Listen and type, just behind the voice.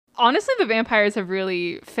honestly, the vampires have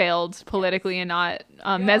really failed politically in not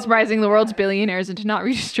mesmerizing the world's billionaires into not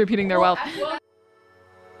redistributing their wealth.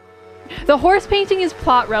 The horse painting is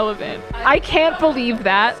plot relevant. I can't believe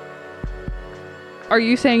that. Are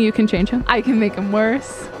you saying you can change him? I can make him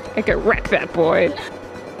worse. I could wreck that boy.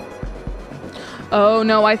 Oh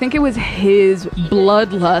no, I think it was his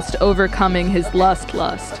bloodlust overcoming his lust.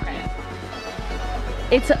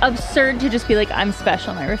 It's absurd to just be like, I'm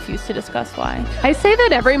special, and I refuse to discuss why. I say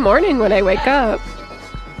that every morning when I wake up.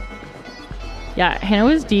 Yeah, Hannah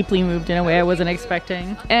was deeply moved in a way I wasn't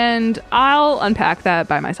expecting. And I'll unpack that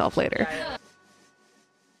by myself later.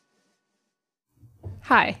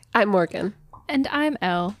 Hi, I'm Morgan. And I'm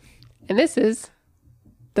Elle. And this is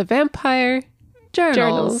The Vampire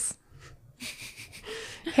Journals.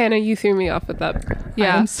 Hannah, you threw me off with that.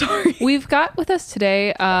 Yeah, I'm sorry. We've got with us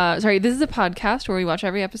today. This is a podcast where we watch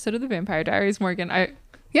every episode of The Vampire Diaries. Morgan,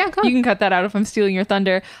 Yeah, go you on. can cut that out if I'm stealing your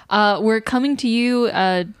thunder. We're coming to you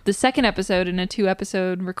the second episode in a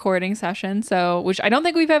 2-episode recording session, which I don't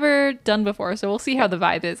think we've ever done before. So we'll see how the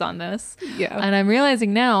vibe is on this. Yeah. And I'm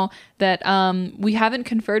realizing now that we haven't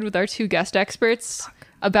conferred with our 2 guest experts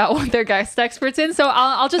about what they're guest experts in. So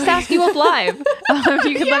I'll just ask you up live. If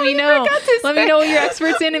you could let me know. Let me know what you're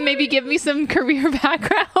experts in and maybe give me some career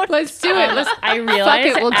background. Let's do it. I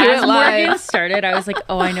realized we'll do as it live. Morgan started, I was like,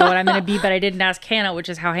 oh, I know what I'm going to be, but I didn't ask Hannah, which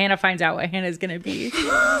is how Hannah finds out what Hannah's going to be.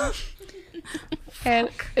 And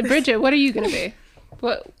Bridget, what are you going to be?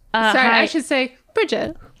 What? Sorry, hi. I should say,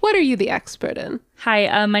 Bridget, what are you the expert in?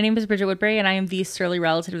 Hi, my name is Bridget Woodbury, and I am the surly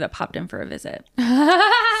relative that popped in for a visit.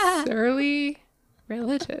 Surly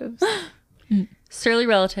relatives. Surly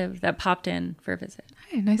relative that popped in for a visit.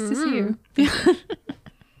 Hey, nice to see you.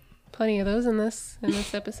 Plenty of those in this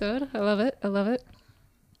episode. I love it.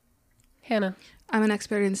 Hannah. I'm an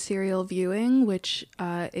expert in serial viewing, which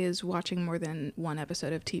is watching more than one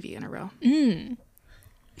episode of TV in a row.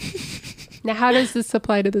 Now, how does this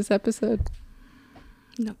apply to this episode?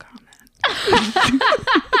 No comment.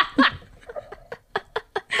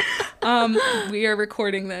 We are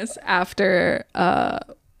recording this after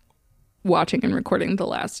watching and recording the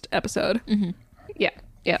last episode.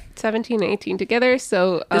 Yeah. 17 and 18 together.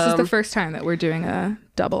 So This is the first time that we're doing a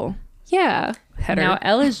double yeah. header. Now,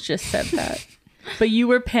 Ella's just said that. But you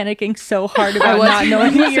were panicking so hard about not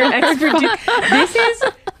knowing what your expert did. This is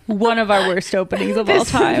one of our worst openings of all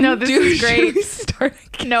time. No, this is should great. we start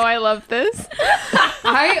again? No, I love this.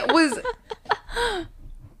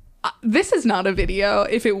 This is not a video.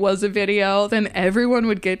 If it was a video, then everyone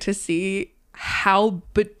would get to see how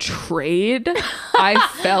betrayed I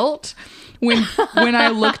felt when I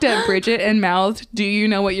looked at Bridget and mouthed, "Do you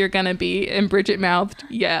know what you're gonna be?" And Bridget mouthed,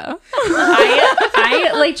 "Yeah."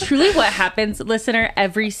 I like truly what happens, listener,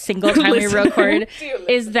 every single time we record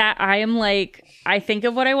is that I am like, I think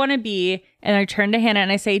of what I want to be, and I turn to Hannah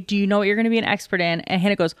and I say, "Do you know what you're going to be an expert in?" And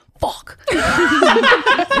Hannah goes, "Fuck."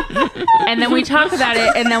 And then we talk about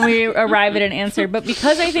it, and then we arrive at an answer. But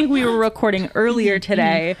because I think we were recording earlier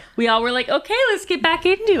today, we all were like, "Okay, let's get back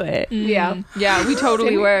into it." Yeah. Yeah, we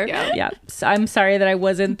totally were. Yeah. So I'm sorry that I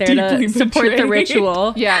wasn't there Deeply to support the betrayed.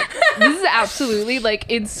 ritual. Yeah, this is absolutely like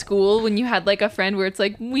in school when you had like a friend where it's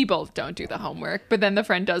like, we both don't do the homework, but then the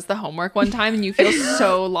friend does the homework one time and you feel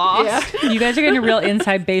so lost. You guys are getting a real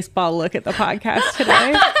inside baseball look at the podcast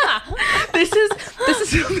today. This is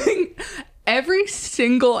something. Every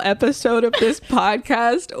single episode of this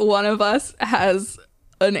podcast, one of us has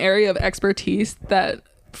an area of expertise that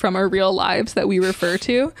from our real lives that we refer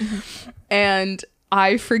to. And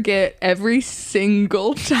I forget every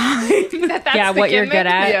single time. That's what you're good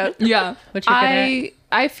at. Yeah. What you're good at.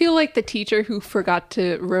 I feel like the teacher who forgot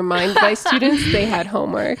to remind my students they had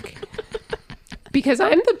homework. Because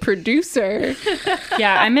I'm the producer.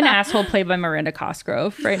 Yeah, I'm an asshole played by Miranda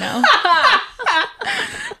Cosgrove right now.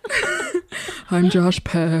 I'm Josh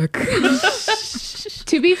Peck.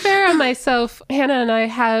 To be fair on myself, Hannah and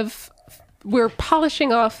I we're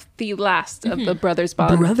polishing off the last of the Brothers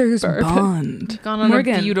Bond. Brothers burp. Bond. Gone on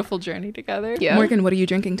Morgan. a beautiful journey together. Yeah. Morgan, what are you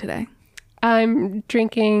drinking today? I'm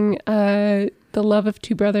drinking the love of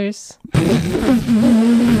two brothers.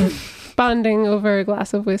 Bonding over a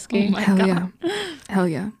glass of whiskey. Oh my Hell God. yeah. Hell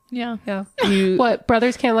yeah. Yeah. Yeah. What?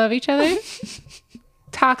 Brothers can't love each other?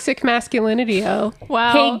 Toxic masculinity, oh.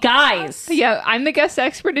 Wow. Hey, guys. Yeah, I'm the guest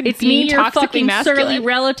expert in It's being me, your toxically fucking masculine. surly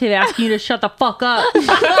relative, asking you to shut the fuck up.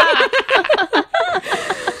 About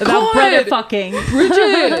God. brother fucking.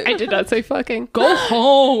 Bridget, I did not say fucking. go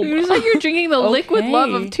home. It's like you're drinking the liquid Okay. love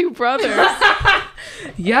of two brothers.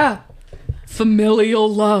 Yeah.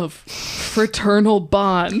 Familial love. Fraternal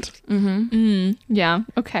bond. Yeah.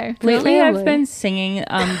 Okay. Lately, Family. I've been singing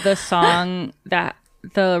the song that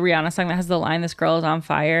the Rihanna song that has the line "This girl is on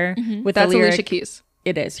fire" with That's the lyric. Alicia Keys.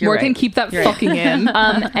 It is. You're Morgan, right. keep that You're fucking in.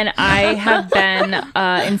 And I have been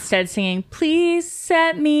instead singing "Please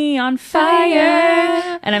set me on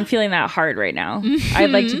fire," and I'm feeling that hard right now. I'd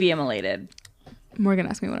like to be immolated. Morgan,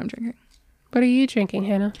 ask me what I'm drinking. What are you drinking,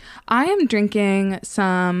 Hannah? I am drinking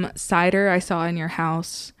some cider I saw in your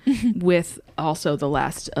house with also the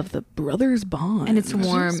last of the Brothers Bond. And it's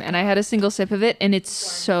warm, and I had a single sip of it, and it's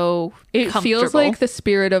so It feels comfortable. like the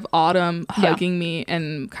spirit of autumn hugging me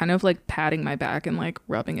and kind of like patting my back and like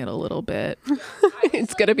rubbing it a little bit.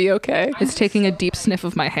 It's gonna be okay. It's taking a deep sniff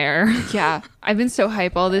of my hair. Yeah, I've been so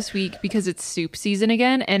hype all this week because it's soup season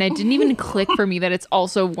again, and it didn't even click for me that it's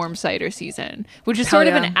also warm cider season, which is sort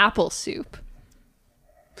of yeah. an apple soup.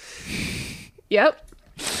 Yep.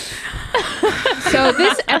 So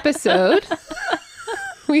this episode,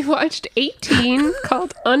 we watched 18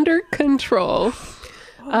 called Under Control.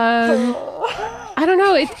 I don't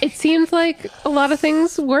know. It seemed like a lot of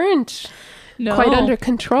things weren't quite under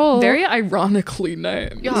control. Very ironically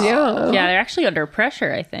named. yeah. Yeah, they're actually under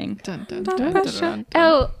pressure, I think. Dun, dun, dun, dun, dun,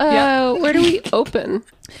 dun. Oh, where do we open?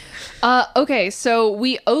 Okay, so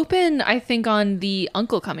we open, I think, on the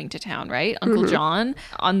uncle coming to town, right? Uncle John.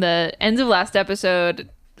 On the ends of last episode,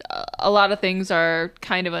 a lot of things are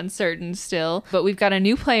kind of uncertain still, but we've got a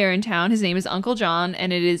new player in town. His name is Uncle John,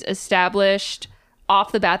 and it is established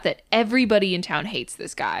off the bat that everybody in town hates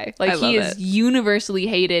this guy. Like, he love is it. universally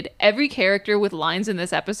hated. Every character with lines in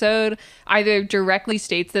this episode either directly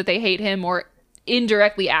states that they hate him or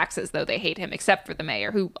indirectly acts as though they hate him, except for the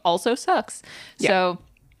mayor, who also sucks. So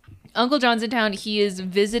Uncle John's in town. He is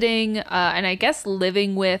visiting and I guess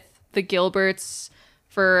living with the Gilberts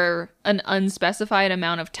for an unspecified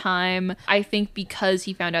amount of time. I think because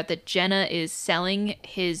he found out that Jenna is selling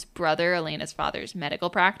his brother, Elena's father's medical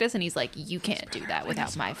practice, and he's like, you can't do that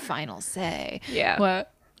without my final say. Yeah.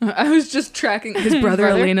 What? I was just tracking his brother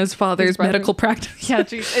Elena's father's brother. medical practice. Yeah,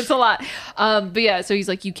 geez, it's a lot. But yeah, so he's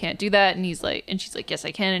like, you can't do that. And he's like, and she's like, yes,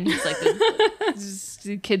 I can. And he's like,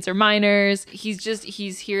 the kids are minors.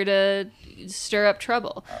 He's here to stir up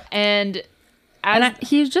trouble. And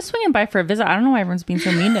He was just swinging by for a visit. I don't know why everyone's being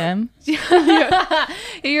so mean to him.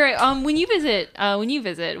 you're right. When you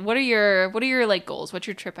visit, what are your like goals? What's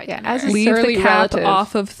your trip itinerary? as a Leave surly the cap relative.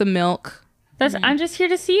 off of the milk. I'm just here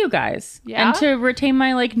to see you guys. Yeah? And to retain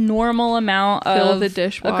my like normal amount Fill of the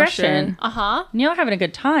dishwasher. aggression. Uh-huh. You know, having a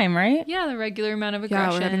good time, right? Yeah, the regular amount of Yeah,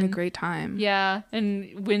 aggression. we're having a great time. Yeah,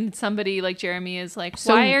 and when somebody like Jeremy is like,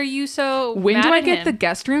 So why are you so When mad do I at get him? the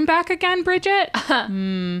guest room back again, Bridget?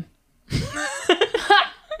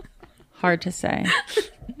 Hard to say.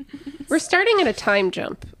 We're starting at a time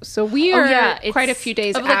jump. So we are it's quite a few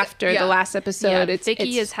days of, like, after the last episode. Yeah, It's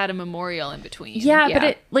Vicky has had a memorial in between. Yeah, but Yeah.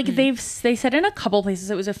 it like they said in a couple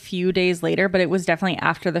places it was a few days later, but it was definitely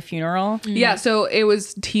after the funeral. Yeah, so it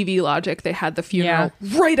was TV logic. They had the funeral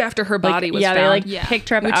right after her body was yeah, found. they like Yeah. picked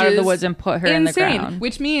her up Which out of the is woods and put her in the insane. ground.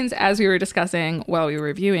 Which means, as we were discussing while we were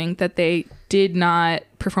reviewing, that they did not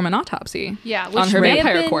perform an autopsy Yeah, on which her may have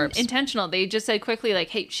vampire been corpse. intentional. They just said quickly, like,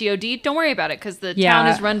 "Hey, she OD'd. Don't worry about it," because the Yeah. town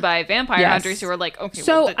is run by vampire Yes. hunters who are like, "Okay,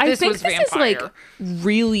 So well, I this think was this vampire." is like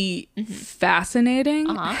really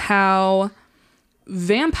fascinating how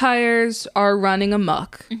vampires are running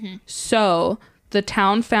amok. So the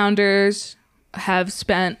town founders have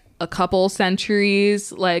spent a couple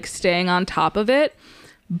centuries like staying on top of it,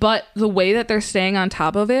 but the way that they're staying on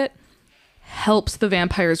top of it helps the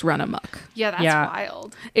vampires run amok. Yeah, that's Yeah.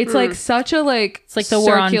 wild. It's like such a like It's like the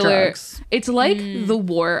war on circular- drugs. It's like the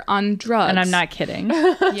war on drugs. And I'm not kidding.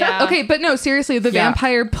 Yeah. Okay, but no, seriously, the Yeah.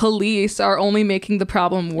 vampire police are only making the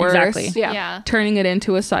problem worse. Exactly. Yeah. Yeah. Turning it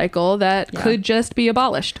into a cycle that could just be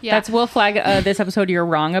abolished. Yeah. That's Will Flag. This episode you're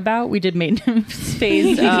wrong about. We did maintenance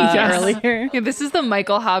phase earlier. Yeah, this is the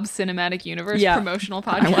Michael Hobbs Cinematic Universe Yeah. promotional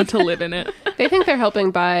podcast. I want to live in it. They think they're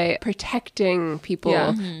helping by protecting people,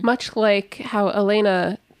 Yeah. much like how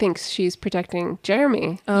Elena thinks she's protecting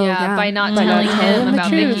Jeremy. yeah, by not telling not him telling the about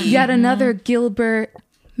truth. Vicky. Yet another Gilbert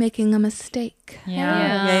making a mistake.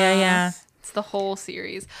 Yeah. It's the whole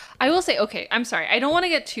series. I will say, okay, I'm sorry. I don't want to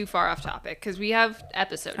get too far off topic because we have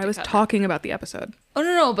episodes. I was talking about the episode. Oh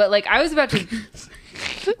no, but like I was about to.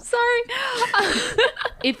 Sorry.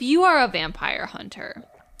 If you are a vampire hunter,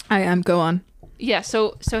 I am. Go on. yeah.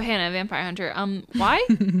 So Hannah, vampire hunter. Why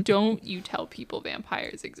don't you tell people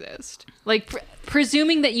vampires exist? Like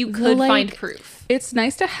presuming that you could Like- find proof. It's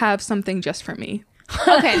nice to have something just for me.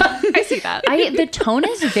 Okay, I see that. The tone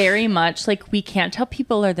is very much like we can't tell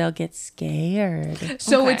people or they'll get scared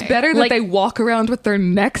So Okay. it's better that Like- they walk around with their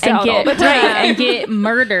necks and out all get the time. and get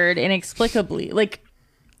murdered inexplicably. Like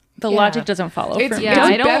The logic doesn't follow It's, for me. Yeah, I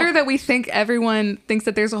it's don't- better that we think everyone thinks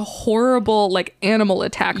that there's a horrible like animal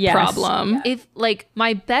attack Yes. problem. If like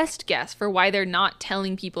my best guess for why they're not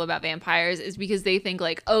telling people about vampires is because they think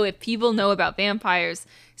like, oh, if people know about vampires,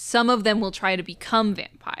 some of them will try to become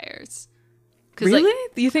vampires. 'Cause, Really?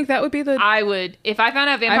 like, Do you think that would be the? I would, if I found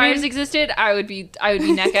out vampires mean- existed, I would be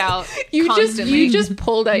neck out You constantly. just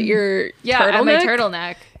pulled at your yeah, turtleneck. at my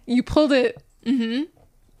turtleneck. You pulled it.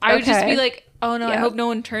 I would just Okay. be like, oh no, I Yeah. hope no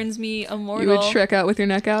one turns me immortal. you would Shrek out with your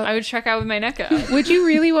neck out. I would Shrek out with my neck out. Would you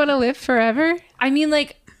really want to live forever? I mean,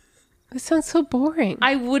 like, This sounds so boring.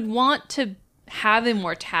 I would want to have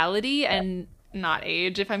immortality and not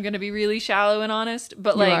age if I'm going to be really shallow and honest.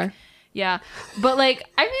 But You like, are. yeah. But like,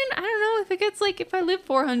 I mean, I don't know if it gets like, if I live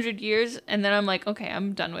 400 years and then I'm like, okay,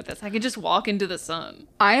 I'm done with this. I could just walk into the sun.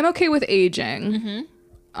 I am okay with aging.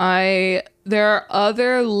 There are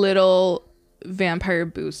other little vampire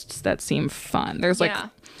boosts that seem fun. There's like, Yeah.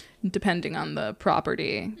 depending on the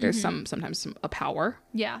property, there's sometimes a power,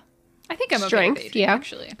 Yeah. I think I'm Strength, okay with aging, yeah.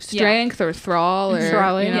 actually. strength, or thrall, or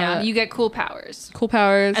Thralling, you know, Yeah. You get cool powers. cool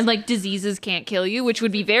powers. And like diseases can't kill you, which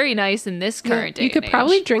would be very nice in this current day. You could and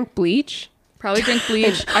probably age. drink bleach. probably drink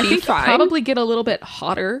bleach. I Be think fine. probably get a little bit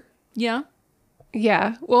hotter. Yeah.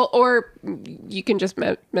 Yeah. Well, or you can just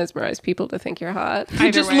mesmerize people to think you're hot. You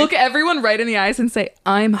Either just way. look everyone right in the eyes and say,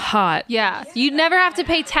 "I'm hot." Yeah. You'd never have to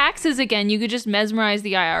pay taxes again. You could just mesmerize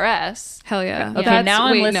the IRS. Hell yeah. Okay, now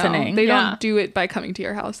I'm no, listening. they Yeah. don't do it by coming to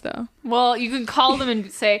your house though. Well, you can call them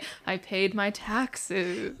and say, I paid my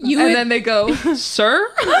taxes. And then they go, "Sir?"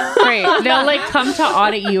 Right. They'll like come to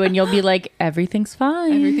audit you and you'll be like, everything's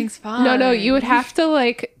fine. Everything's fine. No, you would have to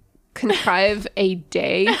like contrive a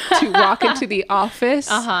day to walk into the office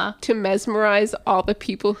to mesmerize all the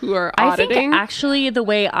people who are I auditing. think actually the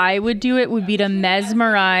way I would do it would be to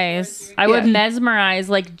mesmerize. I would mesmerize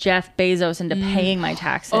like Jeff Bezos into paying my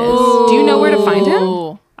taxes. Do you know where to find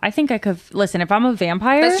him? I think I could. Listen, if I'm a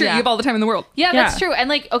vampire, That's true. You have all the time in the world. Yeah, that's Yeah. true. And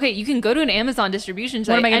like, okay, you can go to an Amazon distribution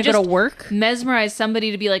site what am I going and to go just to work? mesmerize somebody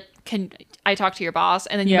to be like, can I talk to your boss?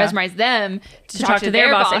 And then you Yeah. mesmerize them to To talk to their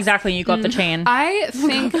boss. Exactly. You go up the chain. I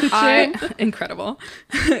think incredible.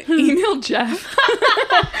 Email Jeff.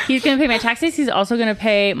 He's going to pay my taxes. He's also going to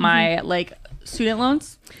pay my like student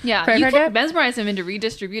loans. Yeah, Credit you card can debt? mesmerize him into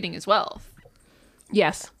redistributing his wealth.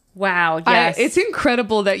 yes. Wow. Yes. It's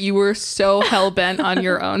incredible that you were so hell bent on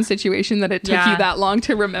your own situation that it took Yeah. you that long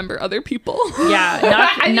to remember other people. yeah.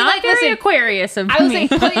 Not, I mean, not like, very listen, Aquarius of I was me.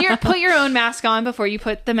 like, put your own mask on before you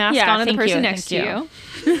put the mask Yeah, on of the thank person you, next to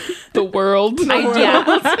thank you. The world.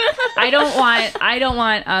 I don't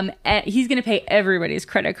want he's going to pay everybody's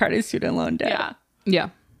credit card and student loan debt. Yeah. Yeah.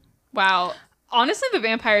 Wow. Honestly, the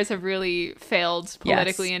vampires have really failed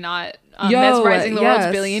politically and not Yo, mesmerizing the world's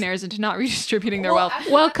yes. billionaires into not redistributing their wealth.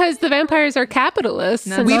 Well, because the vampires are capitalists.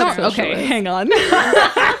 No, and we not don't- Okay, socialists. hang on.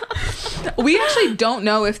 We actually don't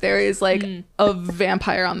know if there is like a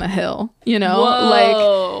vampire on the hill, you know?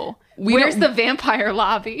 Whoa. We Where's don't- the vampire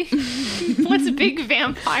lobby? What's big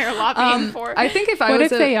vampire lobbying for? I think if I What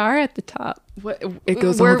was if they are at the top? it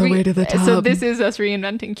goes Where all the we- way to the top. So this is us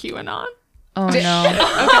reinventing QAnon. Oh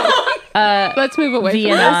no. Let's move away from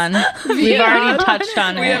this. Vietnam. We've already touched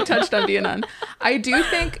on we it. have touched on Vietnam. I do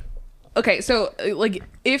think okay, so like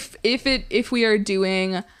if we are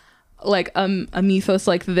doing like a mythos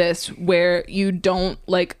like this where you don't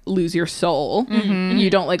like lose your soul, you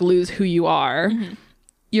don't like lose who you are.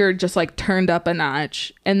 You're just like turned up a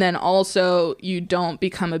notch, and then also you don't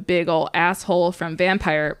become a big old asshole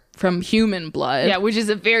from human blood. Yeah, which is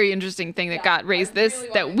a very interesting thing that got raised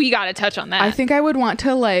that we got to touch on that. I think I would want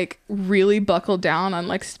to like really buckle down on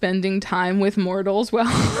like spending time with mortals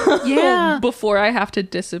Yeah. before I have to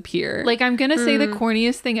disappear. Like, I'm gonna say the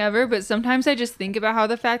corniest thing ever, but sometimes I just think about how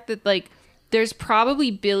the fact that like there's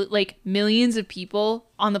probably millions of people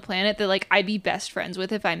on the planet that like I'd be best friends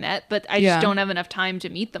with if I met, but I Yeah. just don't have enough time to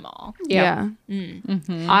meet them all. Yeah.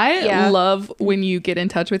 I love when you get in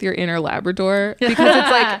touch with your inner Labrador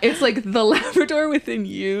because it's like the Labrador within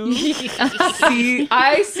you.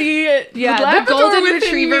 I see it. Yeah, the Labrador golden within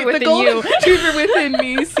retriever me, within the golden you. retriever within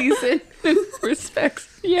me sees it and respects.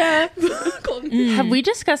 Yeah. Have we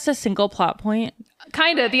discussed a single plot point?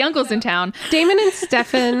 Kinda. The uncle's in town. Damon and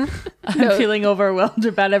Stefan. I'm feeling overwhelmed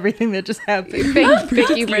about everything that just happened. Thank you,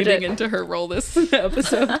 Leading Bridget. into her role this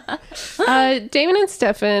episode. Damon and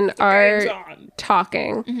Stefan are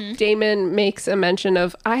talking. Damon makes a mention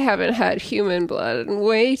of, I haven't had human blood in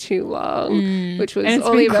way too long, which was And it's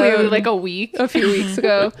only been clearly about like a week. a few weeks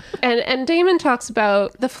ago. And Damon talks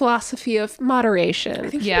about the philosophy of moderation.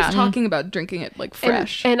 He was talking about drinking it like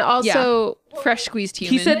fresh. And also Fresh squeezed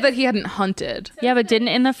human. he said that he hadn't hunted. Yeah, but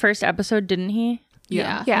in the first episode, didn't he?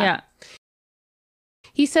 Yeah. Yeah.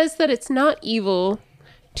 He says that it's not evil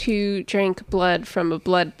to drink blood from a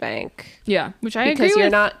blood bank Yeah. Which I agree because you're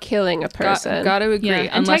with. not killing a person. Gotta agree. Yeah, and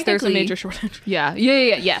Unless there's a technically- major shortage. Yes.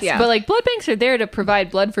 Yeah. But like blood banks are there to provide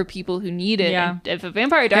blood for people who need it. Yeah. And if a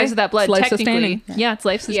vampire dies Hey, with that blood, it's technically, life-sustaining. yeah, it's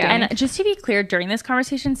life sustaining. And just to be clear, during this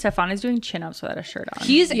conversation, Stefan is doing chin-ups without a shirt on.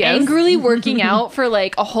 He's angrily working out for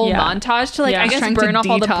like a whole Yeah. montage to like Yeah. I He's guess trying to burn off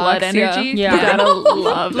all the blood detox, yeah. energy. Yeah. Gotta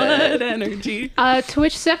love it. Blood energy. To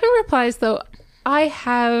which Stefan replies, though, I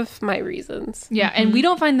have my reasons. Yeah, and we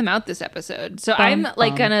don't find them out this episode. So I'm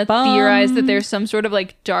like gonna bum. theorize that there's some sort of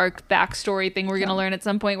like dark backstory thing we're gonna learn at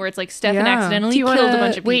some point where it's like Stefan Yeah. accidentally Do you killed wanna- a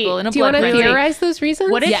bunch of people in a Do you blood want to frenzy. theorize those reasons?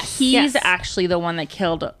 What if Yes. he's Yes. actually the one that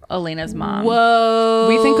killed Elena's mom? Whoa.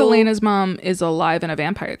 We think Elena's mom is alive and a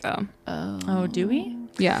vampire, though. Oh, do we?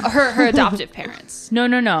 Yeah. her adoptive parents. No.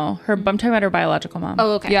 I'm talking about her biological mom.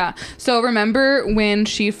 Oh, okay. Yeah. So remember when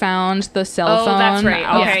she found the cell phone that's right.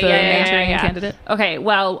 of Okay, the yeah. Manchurian candidate? Okay,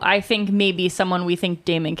 well, I think maybe someone we think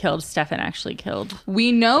Damon killed, Stefan actually killed.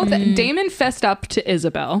 We know that Damon fessed up to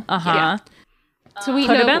Isabel. Uh-huh. So we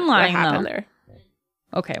Could have know been lying, what happened though. there.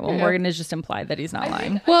 Okay, well, Morgan has just implied that he's not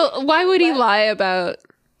lying. Well, why would he lie about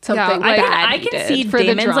something I- bad I he can did? see for the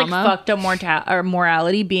Damon's like drama. fucked up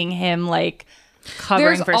morality being him like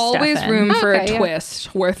covering There's for always Stefan. room for Okay, a yeah.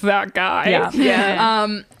 twist with that guy. Yeah. Yeah.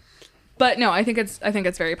 But no, I think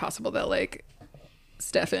it's very possible that like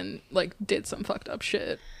Stefan like did some fucked up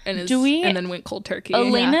shit and and then went cold turkey.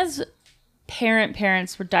 Elena's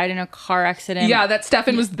parents were died in a car accident. Yeah, that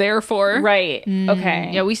Stefan was there for. Right. Okay.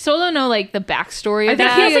 Yeah, we still don't know like the backstory I of think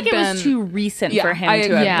It that. feels had like it been- was too recent Yeah, for him I to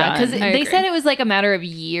agree. have Yeah, done. because I they agree. said it was like a matter of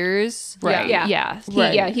years. Right. Yeah.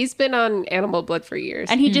 Yeah. He's been on animal blood for years.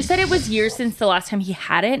 And he just said it was years since the last time he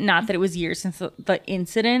had it, not that it was years since the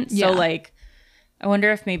incident. Yeah. So like, I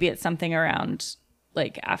wonder if maybe it's something around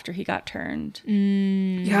like after he got turned.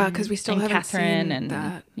 Yeah, because we still and haven't Catherine seen and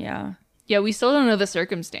that. yeah. Yeah, we still don't know the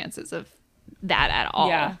circumstances of that at all.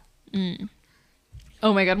 Yeah.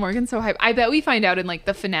 Oh my god, Morgan's so hype. I bet we find out in like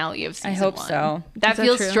the finale of season hope 1. so. That Is that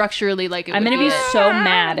feels true? structurally like it I'm would gonna be it. so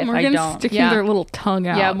mad if I Morgan's don't. sticking Yeah. their little tongue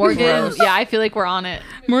out. Yeah, Morgan. Yeah, I feel like we're on it.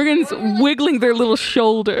 Morgan's wiggling their little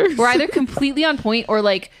shoulders. We're either completely on point or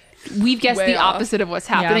like we've guessed Way the off. opposite of what's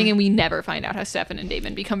happening, Yeah. and we never find out how Stefan and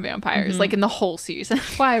Damon become vampires. Like in the whole season.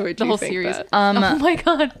 Why would the you whole think series. that? Oh my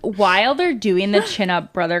god. While they're doing the chin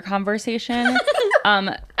up brother conversation,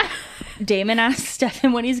 Damon asks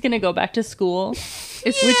Stefan when he's gonna go back to school.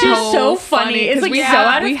 It's Which is so funny. It's 'cause like we so have-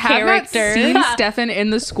 out of we have not character. seen Stefan in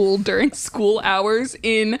the school during school hours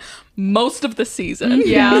in most of the season.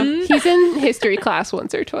 Yeah. He's in history class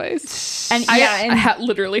once or twice. And I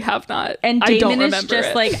literally have not. And I don't Damon is remember just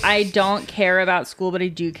it. like, I don't care about school, but I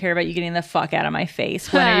do care about you getting the fuck out of my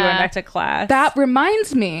face. When are you going back to class? That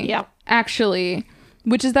reminds me, Yeah. actually,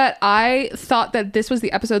 which is that I thought that this was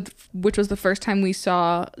the episode, which was the first time we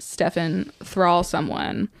saw Stefan thrall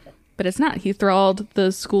someone. But it's not. He thralled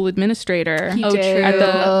the school administrator He did. at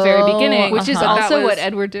the very beginning. Which is But that also was- what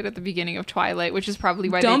Edward did at the beginning of Twilight, which is probably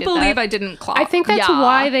why Don't they did believe that. I didn't clock. I think that's Yeah.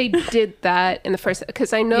 why they did that in the first,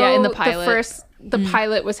 because I know Yeah, in the pilot. the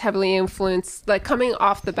pilot was heavily influenced, like coming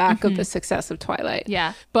off the back of the success of Twilight.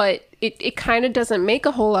 Yeah. But it kind of doesn't make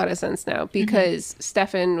a whole lot of sense now because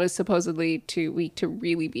Stefan was supposedly too weak to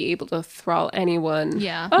really be able to thrall anyone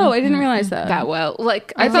Yeah. Oh, I didn't realize that. that well.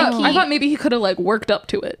 Like I think thought maybe he could have like worked up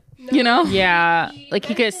to it. You know? yeah. Like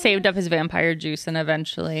he could have saved up his vampire juice and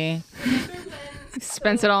eventually.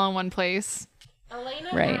 Spends it all in one place.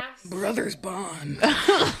 Right. Brothers bond.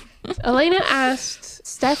 Elena asked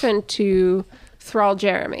Stefan to thrall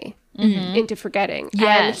Jeremy into forgetting. And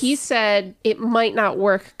Yes. he said, it might not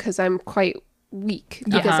work because I'm quite weak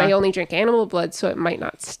because Uh-huh. I only drink animal blood, so it might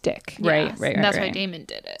not stick. Right, Yes. right, And that's right, why right. Damon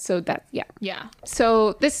did it. So that, yeah. Yeah.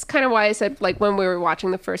 So this is kind of why I said, like, when we were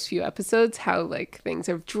watching the first few episodes, how, like, things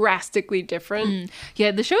are drastically different.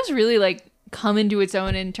 Yeah, the show's really like come into its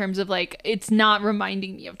own in terms of like it's not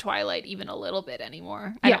reminding me of Twilight even a little bit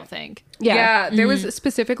anymore. I Yeah. don't think. Yeah, there was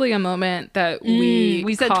specifically a moment that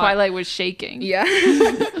we said caught- Twilight was shaking. Yeah.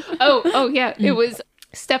 Oh, yeah. It was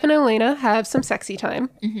Stefan and Elena have some sexy time.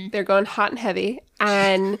 They're going hot and heavy.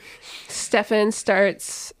 And Stefan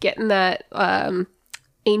starts getting that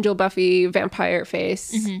Angel Buffy vampire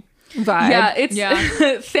face vibe. Yeah, it's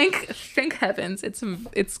Yeah. thank heavens,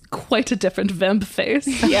 it's quite a different vamp face.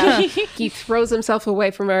 Yeah. He throws himself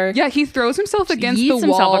away from her. Yeah, he throws himself against Yeets the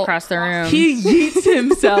himself wall. across the room. He yeets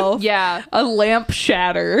himself. Yeah. A lamp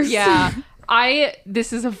shatters. Yeah.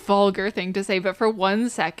 This is a vulgar thing to say, but for 1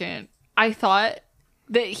 second, I thought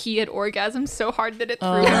that he had orgasmed so hard that it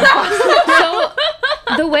threw him across the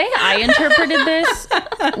The way I interpreted this,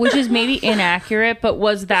 which is maybe inaccurate, but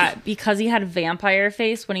was that because he had vampire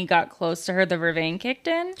face when he got close to her, the vervain kicked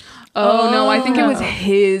in? Oh, no, I think it was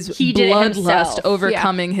his He did it bloodlust himself.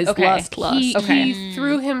 overcoming his Okay. lust. He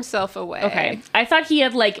threw himself away. Okay. I thought he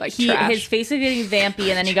had trash. his face was getting vampy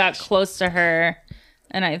and then he got close to her.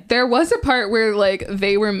 And There was a part where like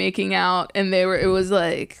they were making out and they were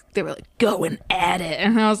going at it,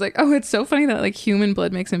 and I was like, oh, it's so funny that like human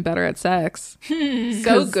blood makes him better at sex.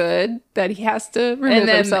 So good that he has to remove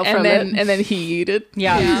himself from it. And then he eat it.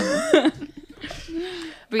 yeah.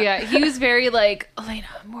 But yeah, he was very like, Elena,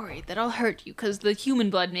 I'm worried that I'll hurt you because the human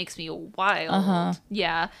blood makes me wild.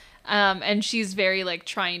 Yeah. And she's very like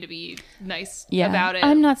trying to be nice about it.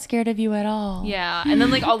 I'm not scared of you at all. Yeah. And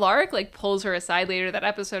then like Alaric like pulls her aside later that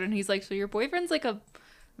episode and he's like, so your boyfriend's like a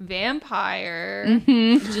vampire,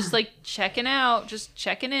 just like checking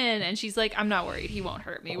in. And she's like, I'm not worried. He won't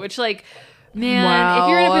hurt me. Which like, man, if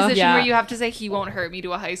you're in a position Yeah. where you have to say he won't hurt me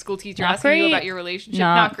to a high school teacher Not asking you great. about your relationship,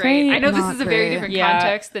 Not not great. great. I know this Not is a very great. different Yeah.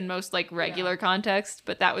 context than most like regular context,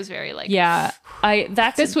 but that was very like, Yeah.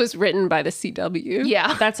 This was written by the CW.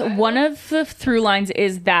 yeah. That's one of the through lines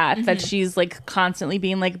is that she's like constantly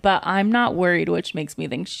being like, but I'm not worried, which makes me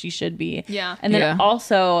think she should be. Yeah. And then Yeah.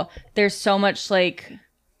 also there's so much like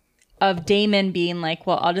of Damon being like,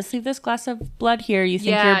 well, I'll just leave this glass of blood here. You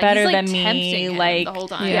think you're better he's, like, than tempting me. him Like, the whole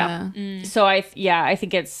time. Yeah. so I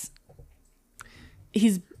think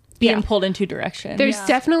he's being pulled in two directions. There's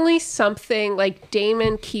definitely something like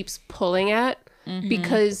Damon keeps pulling at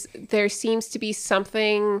because there seems to be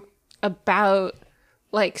something about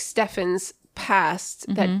like Stefan's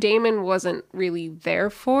past that Damon wasn't really there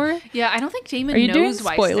for. Yeah, I don't think Damon Are you doing knows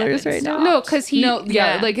why spoilers Stefan right now? stopped. No, because he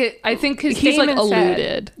I think because he's like Damon said-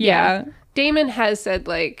 alluded. yeah. Damon has said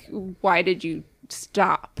like, why did you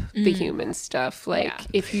stop the human stuff? Like, Yeah.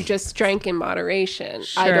 if you just drank in moderation,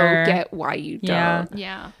 I Sure. don't get why you Yeah. don't.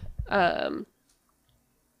 Yeah.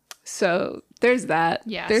 So there's that.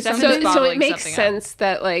 Yeah. There's Stefan's So bottling it makes something up. sense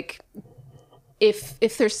that like if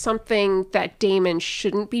there's something that Damon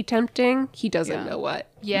shouldn't be tempting, he doesn't know what.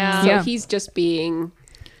 Yeah. So Yeah. he's just being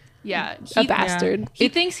Yeah. a bastard. He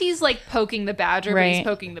thinks he's like poking the badger, but Right. he's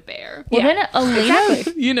poking the bear. Well, then Elena,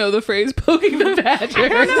 You know the phrase "poking the badger."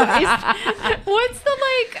 What's the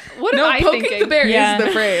like? What No, am I poking thinking? the bear Yeah. is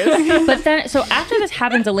the phrase. but then, so after this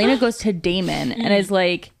happens, Elena goes to Damon and is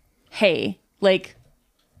like, hey, like,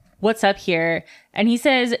 what's up here? And he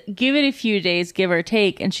says, give it a few days, give or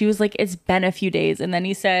take. And she was like, it's been a few days. And then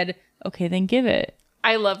he said, okay, then give it.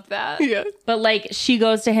 I loved that. Yeah. But like, she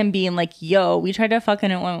goes to him being like, yo, we tried to fuck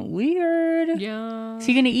and it went weird. Yeah. Is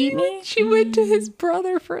he gonna eat me? She went to his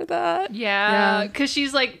brother for that. Yeah, because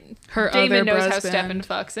she's like, Her Damon other knows how husband. Stefan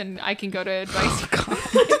fucks, and I can go to advice.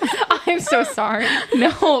 I'm so sorry.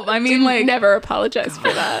 No, I mean like Never apologize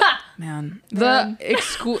for that. man, the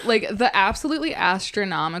like the absolutely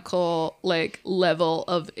astronomical like level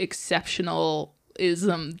of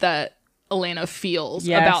exceptionalism that Elena feels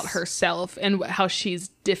Yes. about herself and how she's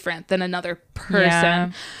different than another person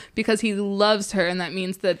Yeah. because he loves her, and that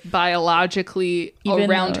means that biologically Even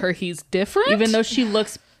around though- her he's different. Even though she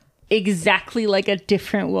looks exactly like a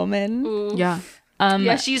different woman. yeah.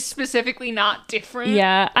 Yeah, she's specifically not different.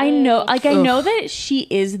 Yeah, I know. Like, I know that she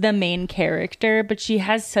is the main character, but she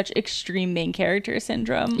has such extreme main character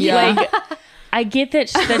syndrome. Yeah. Like, I get that,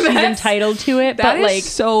 she's entitled to it, That but is like,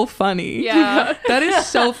 so funny. Yeah. That is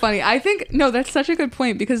so funny. I think no, that's such a good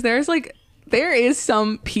point because there is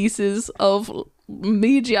some pieces of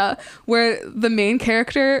media where the main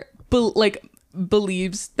character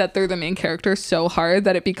believes that they're the main character so hard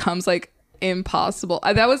that it becomes like impossible.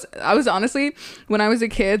 I was honestly, when I was a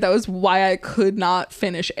kid, that was why I could not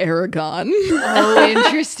finish Aragon. Oh,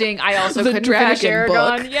 interesting. I also The couldn't finish Dragon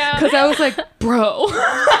Aragon. book. Yeah. Because I was like, bro.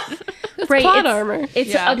 right, plot it's, armor. it's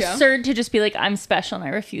Yeah. absurd to just be like, I'm special and I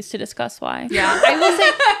refuse to discuss why. Yeah. I will say,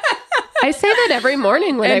 I say that every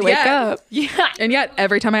morning when I And wake yet- up. yeah. And yet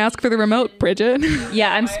every time I ask for the remote, Bridget.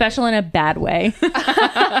 Yeah, I'm special in a bad way.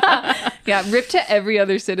 Yeah, rip to every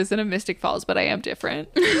other citizen of Mystic Falls, but I am different.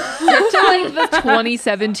 Rip to like the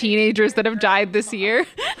 27 teenagers that have died this year.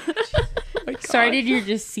 Sorry to your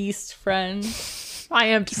deceased friend. I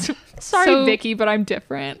am just sorry, So- Vicky, but I'm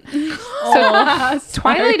different. So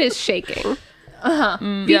Twilight is shaking.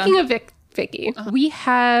 Speaking of Vicky, we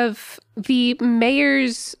have the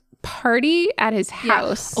mayor's party at his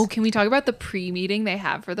house. Oh, can we talk about the pre-meeting they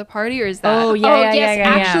have for the party, or is that? Oh, yeah, Oh, yeah, yes, yeah,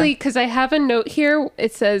 yeah, yeah. actually, because I have a note here.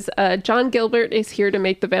 It says, John Gilbert is here to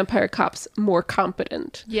make the vampire cops more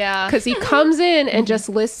competent. Yeah. Because he comes in and just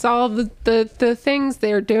lists all the things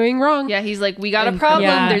they're doing wrong. Yeah, he's like, we got a problem.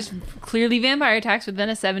 Yeah. There's clearly vampire attacks within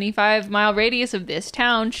a 75-mile radius of this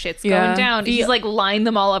town. Shit's Yeah. going down. He's like lined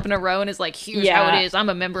them all up in a row and is like, here's Yeah. how it is. I'm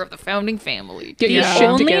a member of the founding family. Get your Yeah. shit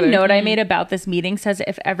Only together. note I made about this meeting says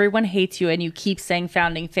if everyone hates you and you keep saying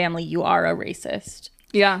founding family, you are a racist.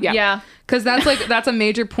 Yeah. Yeah. Because that's a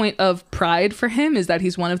major point of pride for him, is that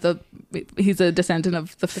he's he's a descendant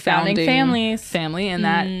of the founding founding families. family, and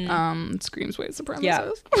that screams white supremacist. Yeah.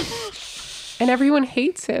 And everyone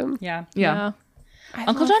hates him. Yeah. Yeah.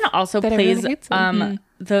 Uncle John also that plays everyone hates him.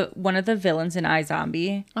 the one of the villains in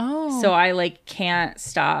iZombie. Oh. So I like can't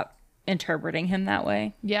stop interpreting him that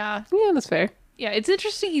way. Yeah. Yeah, that's fair. Yeah, it's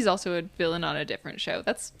interesting he's also a villain on a different show.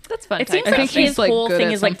 That's fun. It seems type like think casting. his he's, whole good thing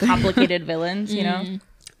at is like something. complicated villains, you know?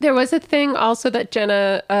 There was a thing also that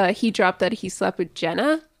Jenna, he dropped that he slept with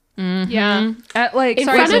Jenna. Yeah. At like In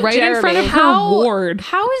sorry, front of right in front of Jeremy. her ward.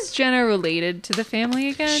 How is Jenna related to the family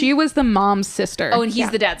again? She was the mom's sister. Oh, and he's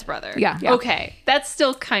the dad's brother. Yeah. Yeah. Okay. That's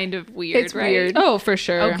still kind of weird, It's right? weird. Oh, for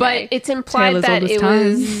sure. Okay. But it's implied Tale as that old as it time.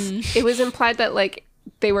 was it was implied that like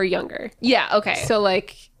they were younger. Yeah, okay. So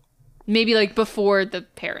like Maybe like before the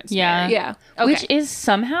parents Yeah. married. yeah. Okay. Which is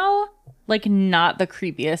somehow like not the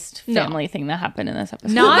creepiest No. family thing that happened in this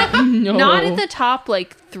episode. Not No. not at the top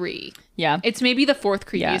like 3. Yeah. It's maybe the 4th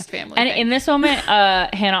creepiest Yeah. family. And thing. in this moment,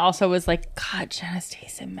 Hannah also was like, God, Jenna's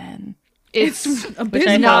taste in men. it's Which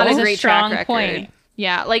I not thought a was great strong track record. point.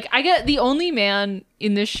 Yeah, like I get the only man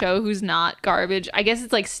in this show who's not garbage. I guess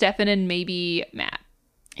it's like Stefan and maybe Matt.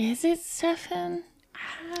 Is it Stefan?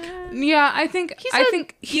 Yeah, I think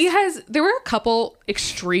he has. There were a couple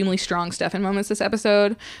extremely strong Stefan moments this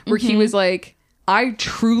episode where he was like, I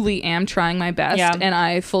truly am trying my best, Yeah. and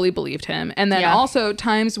I fully believed him. And then Yeah. also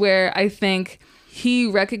times where I think he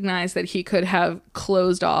recognized that he could have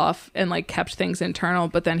closed off and like kept things internal,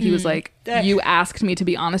 but then he was like, you asked me to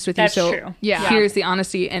be honest with you, That's so true. Yeah. here's the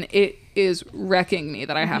honesty, and it is wrecking me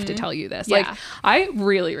that I have to tell you this. Yeah. Like, I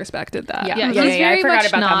really respected that. Yeah, Yeah, he's yeah, I very forgot much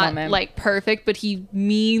about that not moment. like perfect, but he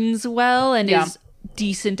means well and Yeah. is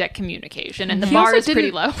decent at communication, and the He bar also is pretty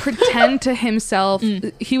didn't low. pretend to himself.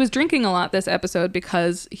 He was drinking a lot this episode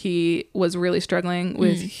because he was really struggling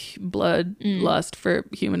with blood lust for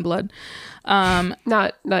human blood,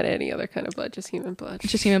 Not any other kind of blood, just human blood.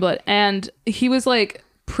 just human blood, and he was like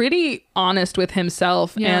pretty honest with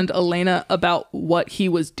himself Yeah. and Elena about what he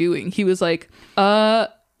was doing. He was like,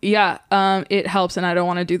 yeah, it helps, and I don't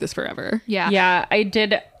want to do this forever. Yeah, Yeah, I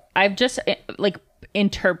did. I've just like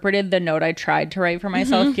interpreted the note I tried to write for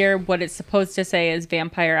myself here. What it's supposed to say is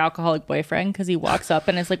vampire alcoholic boyfriend, because he walks up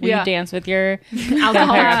and is like, will Yeah. you dance with your Alcoholic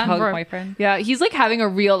vampire alcoholic bro- boyfriend? Yeah, he's like having a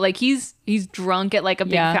real like he's drunk at like a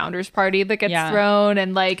big Yeah. founders party that gets Yeah. thrown,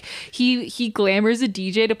 and like he glamours a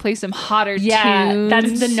DJ to play some hotter Yeah, tunes.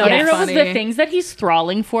 that's the note I Yeah. wrote. Was the Funny. things that he's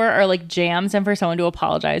thralling for are like jams and for someone to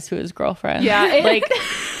apologize to his girlfriend. Yeah, it- like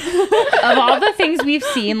of all the things we've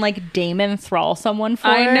seen, like Damon thrall someone for.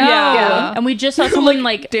 I know. Yeah. And we just saw someone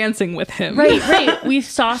like Dancing with him. right. We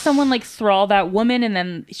saw someone like thrall that woman, and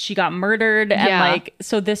then she got murdered, and Yeah. like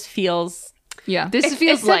so this feels. Yeah. this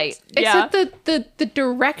feels light. Except the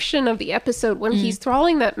direction of the episode when he's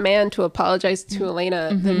thralling that man to apologize to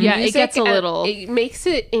Elena. The Yeah, it music, gets a little- It makes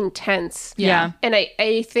it intense. Yeah. And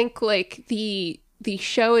I think like the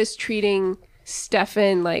show is treating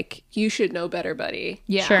Stefan like you should know better, buddy.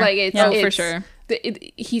 Yeah. Sure. Like it's, Yeah. Oh, for it's sure.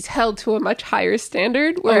 he's held to a much higher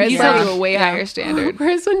standard. Whereas he's like, held to a way higher standard.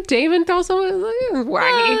 Whereas when Damon throws someone, it's like,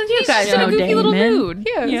 wacky. He's guys just in a know goofy little Damon. mood.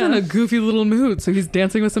 Yeah. He's in a goofy little mood, so he's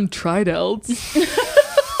dancing with some tridelts.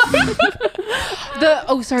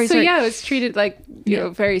 Sorry. So yeah, it's treated like you know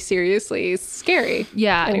very seriously. It's scary.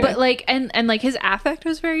 Yeah, Anyway. but like and like his affect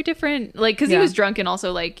was very different. Like because he Yeah. was drunk and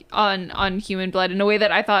also like on Human Blood in a way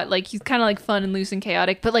that I thought like he's kind of like fun and loose and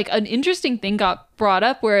chaotic. But like an interesting thing got brought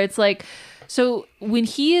up where it's like, so when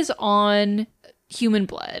he is on Human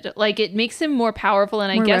Blood, like it makes him more powerful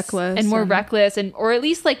and I More guess reckless and more and- reckless and or at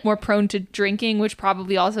least like more prone to drinking, which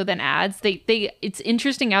probably also then adds they it's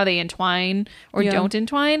interesting how they entwine or Yeah. don't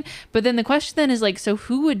entwine. But then the question then is like, so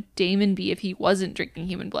who would Damon be if he wasn't drinking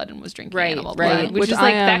human blood and was drinking Right, animal right. blood? Which Which is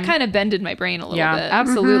like I am- that kind of bended my brain a little Yeah, bit.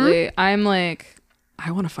 Absolutely. I'm like, I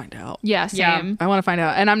want to find out. Yeah, Yeah. same. I want to find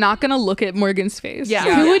out. And I'm not going to look at Morgan's face.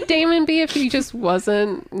 Yeah. Who would Damon be if he just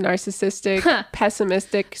wasn't narcissistic,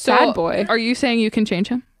 pessimistic, So, sad boy? are you saying you can change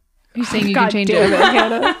him? You're saying you God can change damn it. it,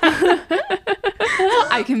 Hannah.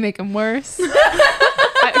 I can make him worse.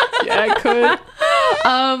 Yeah, I could.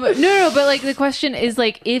 No, but like the question is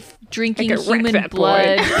like if drinking I could wreck human that boy.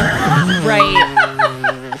 blood,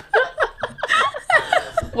 right?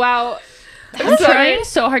 Wow. I'm trying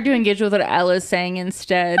so hard to engage with what Ella's saying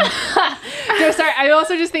instead. No, sorry. I'm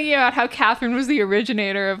also just thinking about how Catherine was the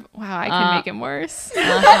originator of. Wow, I can make him worse.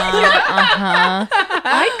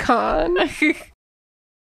 Icon.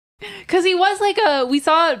 Because he was like we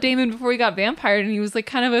saw Damon before he got vampired, and he was like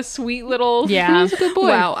kind of a sweet little. Yeah. he was a good boy.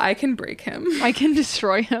 Wow, I can break him. I can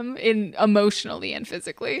destroy him emotionally and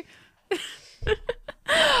physically.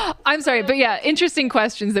 I'm sorry, but yeah, interesting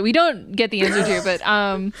questions that we don't get the answer to. But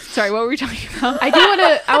sorry, what were we talking about?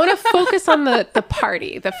 I want to focus on the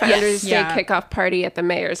party, the Founders Day Yeah. kickoff party at the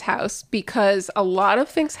mayor's house, because a lot of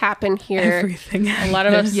things happen here. Everything. A lot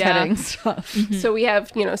of upsetting Yeah. stuff. So we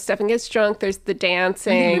have, Stefan gets drunk. There's the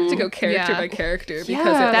dancing. To go character Yeah. by character because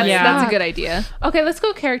Yeah. it, That's a good idea. Okay, let's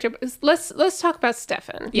go character. Let's talk about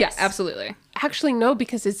Stefan. yeah, absolutely. Actually, no,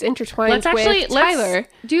 because it's intertwined Let's actually with Tyler. let's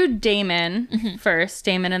do Damon first.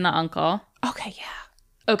 Damon and the uncle, Okay,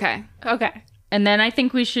 Okay. okay. and then I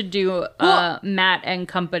think we should do Matt and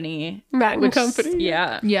company. Matt and company.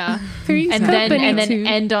 Yeah. Yeah, Three's and then company too.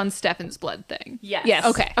 end on Stefan's blood thing. Yes. Yes.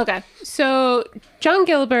 Okay. So John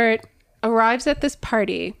Gilbert arrives at this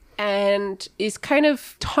party and is kind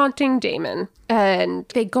of taunting Damon, and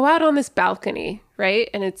they go out on this balcony, right?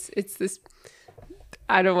 And it's this.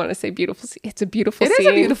 I don't want to say beautiful. It's a beautiful It scene.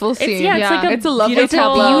 is a beautiful scene. It's, yeah, it's like it's a lovely It's a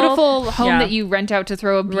tableau. beautiful home Yeah. that you rent out to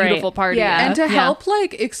throw a beautiful Right. party. Yeah. at. And to help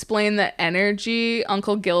like explain the energy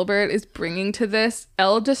Uncle Gilbert is bringing to this,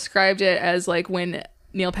 Elle described it as like when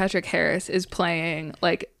Neil Patrick Harris is playing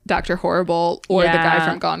like Dr. Horrible or the guy Yeah.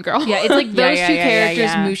 from Gone Girl. Yeah, it's like those two characters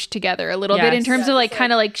yeah. mooshed together a little bit in Yes. terms of like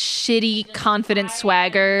kind of like shitty, confident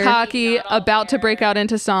swagger. Cocky, about to break out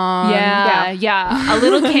into song. Yeah. A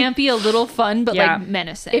little campy, a little fun, but Yeah. like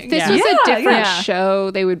menacing. If this Yeah. was a Yeah, different yeah.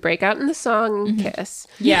 show, they would break out in the song and kiss.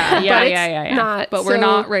 Yeah. But Yeah. it's Yeah. not. But we're So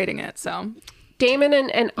not rating it, so Damon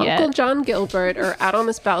and Yeah. Uncle John Gilbert are out on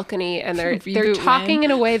this balcony, and they're Reboot talking Wayne. in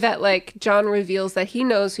a way that like John reveals that he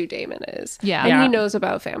knows who Damon is. Yeah. and Yeah. he knows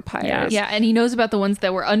about vampires. yeah, and he knows about the ones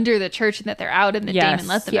that were under the church and that they're out and that Yes. Damon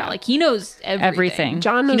let them Yeah. out. Like he knows Everything.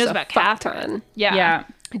 John He knows, knows a about fuck Catherine. ton. Yeah. Yeah.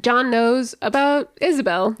 John knows about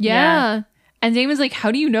Isabel. Yeah. And Damon's like, how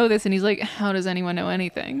do you know this? And he's like, how does anyone know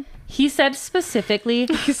anything? He said specifically,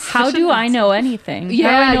 "How do I know anything? How do Yeah,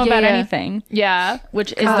 I know yeah, about yeah. anything?" Yeah.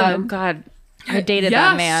 Which is the God. I dated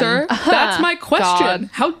yeah, that man. sir. That's my question. God.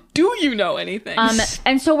 How do you know anything?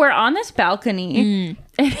 And so we're on this balcony,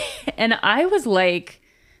 and I was like,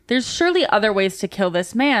 "There's surely other ways to kill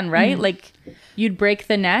this man, right? Like, you'd break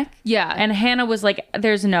the neck." Yeah. And Hannah was like,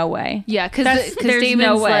 "There's no way." Yeah, because There's Damon's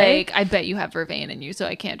no way. like, I bet you have vervain in you, so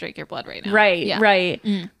I can't drink your blood right now. Right. Yeah. Right.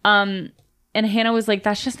 And Hannah was like,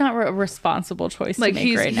 "That's just not a responsible choice like to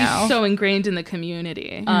make right now." he's so ingrained in the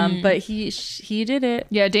community. But he did it.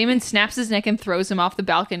 Yeah, Damon snaps his neck and throws him off the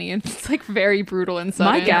balcony, and it's like very brutal and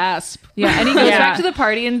sudden. My gasp. Yeah, and he goes Yeah. back to the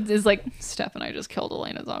party and is like, Stefan, I just killed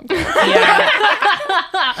Elena's uncle.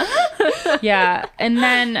 Yeah. And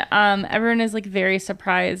then everyone is like very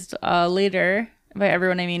surprised later. By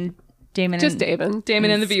everyone, I mean Damon. Just Damon.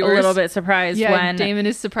 Damon and the is viewers. a little bit surprised Yeah, when Damon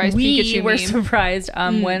is surprised we Pikachu were meme surprised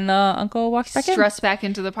when the uncle walked back in. struts back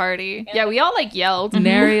into the party. Yeah, we all like yelled.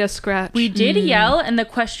 Nary a scratch. We did yell, and the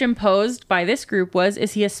question posed by this group was,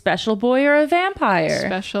 "Is he a special boy or a vampire?"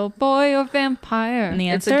 Special boy or vampire? And the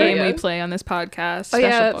It's a answer, game we play on this podcast. Oh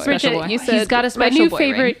yeah, Boy. Bridget, you said He's got a my special new boy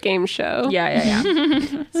favorite game show. yeah.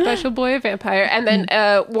 Special boy vampire. And then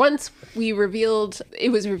once it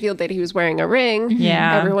was revealed that he was wearing a ring.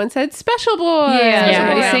 Yeah. everyone said special boy. Yeah,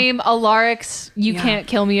 Yeah. same Alaric's "You can't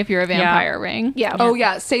kill me if you're a vampire" ring. Yeah. Oh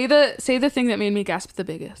yeah, say the thing that made me gasp the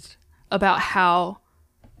biggest about how.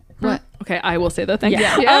 What? Okay, I will say the thing.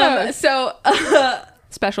 Yeah. So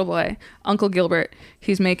special boy, Uncle Gilbert,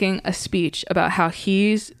 he's making a speech about how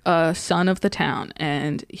he's a son of the town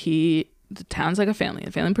and the town's like a family.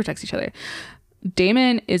 The family protects each other.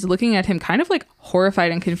 Damon is looking at him kind of like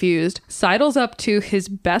horrified and confused, sidles up to his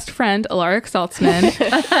best friend, Alaric Saltzman,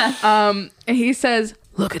 and he says,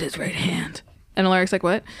 "Look at his right hand." And Alaric's like,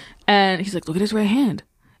 "What?" And he's like, "Look at his right hand."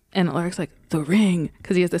 And Alaric's like, "The ring,"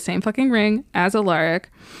 because he has the same fucking ring as Alaric.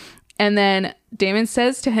 And then Damon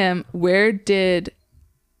says to him, "Where did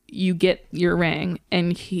you get your ring?"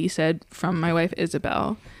 And he said, "From my wife,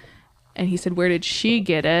 Isabel." And he said, "Where did she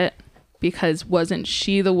get it? Because wasn't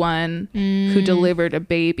she the one who delivered a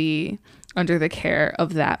baby under the care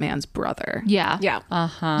of that man's brother. Yeah. Yeah.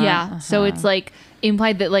 Yeah. So it's like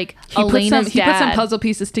implied that like He put Elena's some dad. puzzle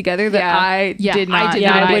pieces together that Yeah. I Yeah, did I not. did Yeah,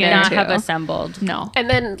 not I would get not into. have assembled. No. And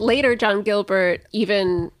then later, John Gilbert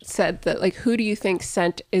even said that, like, who do you think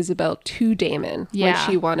sent Isabel to Damon Yeah. when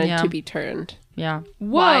she wanted Yeah. to be turned? Yeah. Whoa!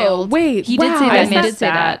 Wild. Wait, He did say wow. that. I He missed did say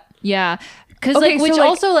that. Yeah. Because Okay, like, which so, like-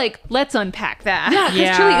 also like, let's unpack that. Yeah, 'cause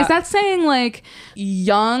Yeah. truly, is that saying like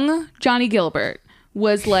young Johnny Gilbert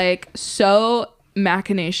was like so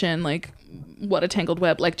machination, like what a tangled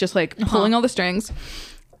web, like just like pulling all the strings,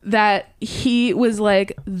 that he was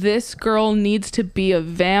like, this girl needs to be a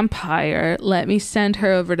vampire. Let me send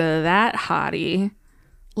her over to that hottie.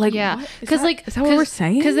 Like, Yeah, what? because like, is that what we're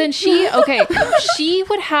saying? Because then she she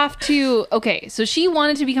would have to so she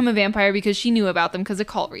wanted to become a vampire because she knew about them because of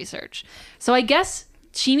cult research. So I guess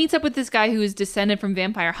she meets up with this guy who is descended from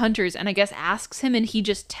vampire hunters, and I guess asks him, and he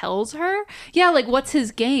just tells her, yeah, like what's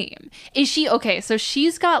his game? Is she so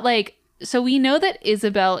she's got like. So we know that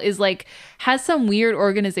Isabel is like has some weird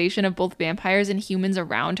organization of both vampires and humans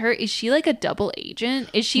around her. Is she like a double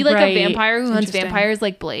agent? Is she like a Right. vampire who hunts Interesting. vampires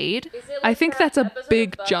like Blade? I think that's a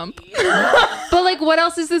big jump. But like, what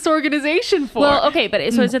else is this organization for? Well, okay, but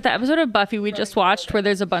so is it the episode of Buffy we just watched where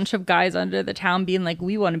there's a bunch of guys under the town being like,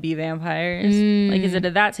 we want to be vampires? Like, is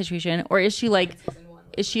it that situation? Or is she like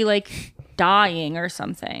dying or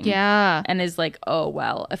something? yeah. And is like, oh,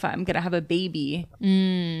 well, if I'm going to have a baby,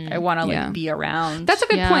 I want to like Yeah. be around. That's a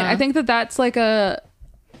good point. Yeah. I think that's like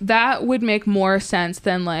that would make more sense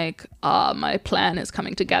than like, my plan is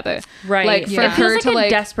coming together. right. Like for It feels her like to a like,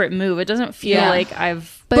 desperate move. It doesn't feel Yeah. like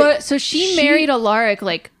I've. But so she married Alaric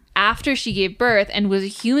like after she gave birth and was a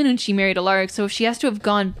human when she married Alaric. So she has to have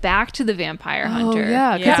gone back to the vampire hunter. oh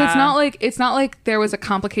yeah, because Yeah. it's not like there was a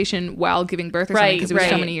complication while giving birth or something, Right, because it was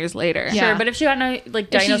so right. many years later. Yeah. Sure, but if she got like If she-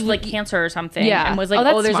 diagnosed with like cancer or something, Yeah. and was like, Oh,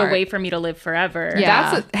 that's oh, there's smart. a way for me to live forever.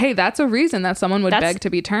 Yeah. That's a reason that someone would That's- beg to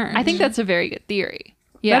be turned. I think that's a very good theory.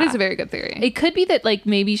 Yeah. that is a very good theory. It could be that like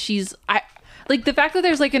maybe she's like the fact that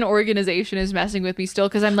there's like an organization is messing with me still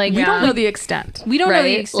because I'm like we Yeah. don't know the extent. We don't know the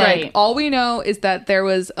right? extent. Like all we know is that there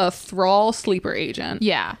was a thrall sleeper agent.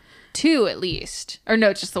 yeah, two at least, or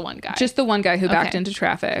no, just the one guy. Just the one guy who backed Okay. into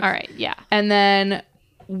traffic. all right. Yeah. And then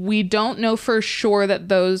we don't know for sure that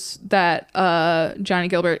Johnny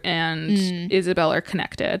Gilbert and Isabel are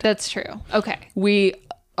connected. That's true. Okay. We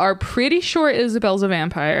are pretty sure Isabel's a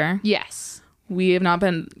vampire. Yes. We have not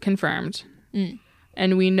been confirmed.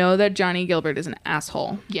 And we know that Johnny Gilbert is an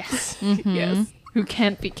asshole. Yes. Yes. Who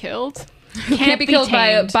can't be killed? Can't be killed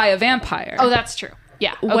tamed. by a vampire. Oh, that's true.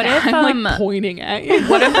 Yeah. What okay. if I'm like pointing at you.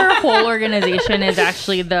 What if her whole organization is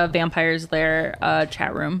actually the Vampires Lair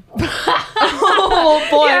chat room? Oh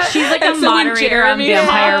boy. She's like a And so when moderator on Jeremy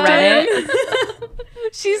Vampire hopped in-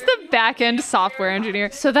 Reddit. She's the back end software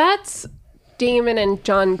engineer. So that's Damon and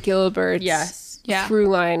John Gilbert's Yes. Yeah. through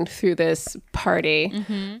line through this party.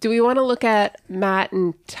 Do we want to look at Matt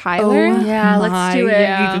and Tyler? Yeah, let's do it.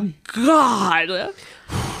 Yeah. God.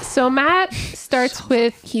 So Matt starts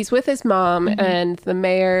with he's with his mom and the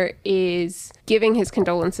mayor is giving his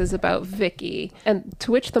condolences about Vicky, and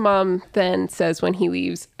to which the mom then says when he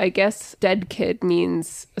leaves, I guess dead kid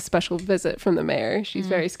means a special visit from the mayor. She's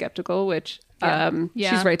very skeptical, which Yeah.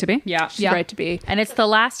 She's right to be. Yeah. she's right to be. And it's the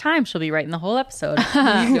last time she'll be writing the whole episode.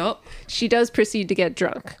 Yup. She does proceed to get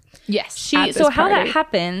drunk. Yes. At So this how that party.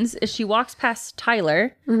 happens is she walks past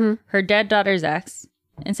Tyler, her dead daughter's ex,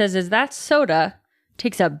 and says, "Is that soda?"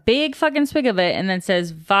 Takes a big fucking swig of it and then says,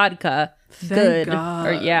 "Vodka, good." God.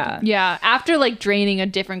 Or yeah. Yeah. After like draining a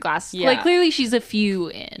different glass. Yeah. Like clearly she's a few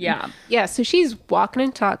in. Yeah. Yeah, so she's walking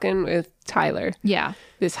and talking with Tyler, Yeah.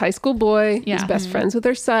 this high school boy who's Yeah. best friends with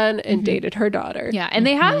her son and dated her daughter. Yeah. And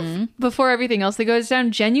they have, before everything else that goes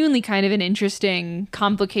down, genuinely kind of an interesting,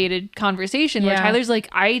 complicated conversation where Yeah. Tyler's like,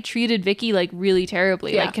 I treated Vicky like really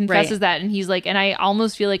terribly. Yeah, like confesses right. that. And he's like, and I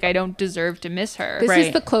almost feel like I don't deserve to miss her. This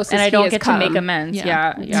is the closest and I he don't has get come to make amends.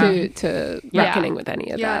 Yeah. Yeah. to Yeah. reckoning with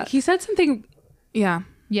any of Yeah. that. He said something. Yeah.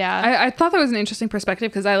 yeah. I thought that was an interesting perspective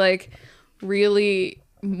because I like really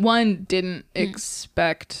didn't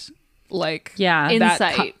expect like Yeah.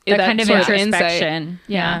 Insight. That that kind of sort of introspection.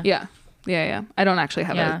 Yeah. Yeah. I don't actually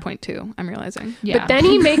have Yeah. a point two. I'm realizing. yeah. But then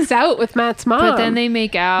he makes out with Matt's mom. But then they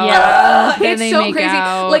make out. Yeah. Then It's they so make crazy.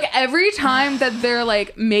 out. Like every time that they're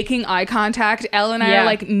like making eye contact, Elle and I Yeah. are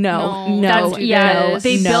like, no, No. no, That's- no, yeah,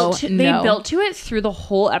 They no, built to, they no. built to it through the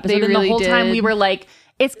whole episode. They and really the whole time did. we were like,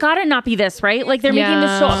 it's gotta not be this, right? Like they're making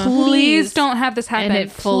this so Yeah. Please don't have this happen. and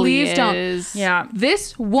it fully Please don't. is. Yeah.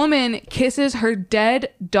 This woman kisses her dead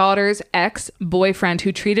daughter's ex-boyfriend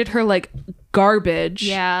who treated her like garbage.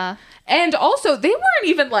 Yeah. And also, they weren't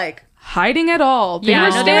even like hiding at all. They Yeah, were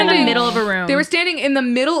no, they were in the standing middle of a room. They were standing in the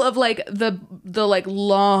middle of like the like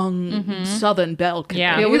long southern balcony.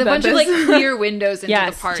 Yeah. with a bunch of like clear windows into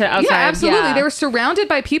Yes, the party. to outside. Yeah, absolutely. Yeah. They were surrounded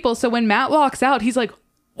by people. So when Matt walks out, he's like,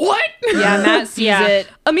 "What?" Yeah, Matt sees Yeah. it.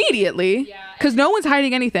 Immediately, because no one's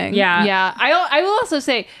hiding anything. Yeah. Yeah, I will also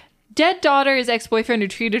say, dead daughter's ex-boyfriend who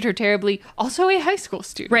treated her terribly, also a high school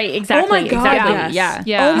student. Right, exactly. Oh my God, exactly. yes. Yeah.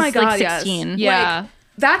 Yeah. Oh my He's, God, like yes. 16. Yeah, Like,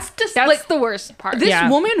 that's just that's like the worst part. this Yeah.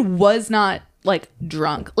 woman was not like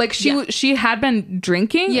drunk. Like she had been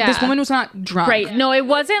drinking. Yeah. This woman was not drunk. Right. No, it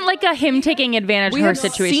wasn't like a him taking advantage We of her have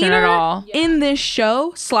situation seen at her all. in this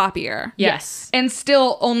show sloppier. Yes. And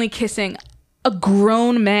still only kissing a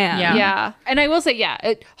grown man. Yeah. Yeah. And I will say, yeah,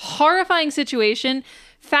 a horrifying situation,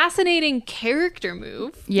 fascinating character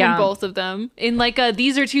move Yeah. from both of them. In like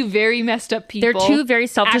these are two very messed up people. They're two very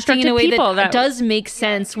acting self-destructive in a way people that does make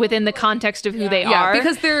sense within the context of who they Yeah, are.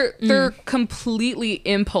 because they're completely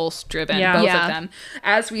impulse driven, Yeah. both Yeah. of them.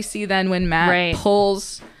 As we see then when Matt Right.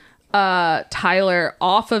 pulls Tyler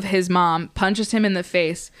off of his mom, punches him in the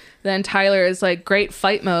face, then Tyler is like great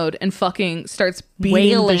fight mode and fucking starts beating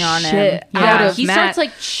Wailing the on him. shit Yeah. out of he Matt, starts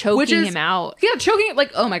like which choking is- him out. Yeah, choking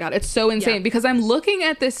like, oh my god, it's so insane Yeah. because I'm looking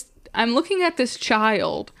at this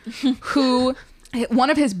child who one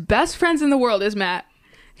of his best friends in the world is Matt.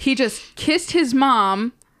 He just kissed his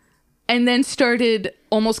mom and then started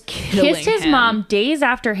almost killing Kissed his him. mom days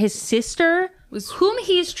after his sister, whom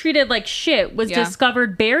he's treated like shit, was Yeah.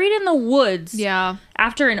 discovered buried in the woods Yeah.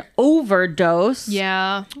 after an overdose.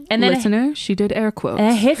 Yeah. And then Listener, she did air quotes. and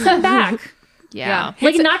it hits him back. Yeah.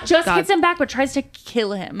 Like not just God. hits him back, but tries to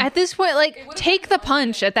kill him. At this point, like, take the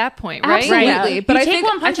punch at that point, right? Absolutely, Right. but You I take think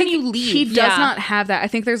one punch I think and you leave. he does Yeah. not have that. I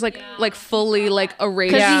think there's like fully like a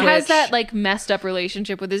rage Because he has switch. that like messed up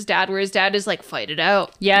relationship with his dad, where his dad is like, fight it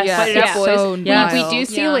out. Yes. Yeah. Fight it Yeah. out, boys. So Yeah. We wild. do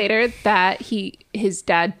see Yeah. later that his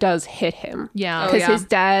dad does hit him. Yeah. Oh, Because yeah. his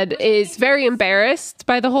dad is very embarrassed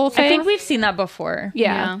by the whole thing. I think we've seen that before.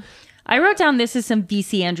 yeah. I wrote down this is some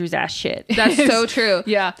VC Andrews ass shit. That's so true.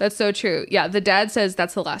 Yeah. That's so true. Yeah, the dad says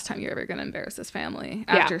that's the last time you're ever going to embarrass this family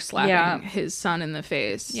after slapping Yeah. his son in the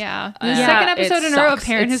face. Yeah. The Yeah. second episode It in a row, a sucks.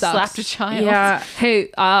 parent It has sucks. slapped a child. Yeah. Hey,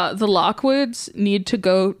 the Lockwoods need to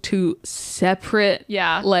go to separate,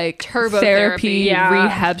 Yeah. like Turbo therapy therapy. Yeah.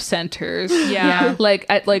 rehab centers. Yeah. like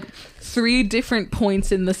at like 3 different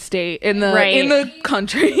points in the state in the Right. in the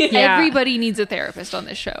country. Yeah. Everybody needs a therapist on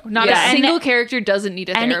this show. Not Yeah. a And- single character doesn't need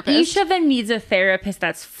a And therapist. each of them needs a therapist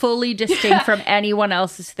that's fully distinct from anyone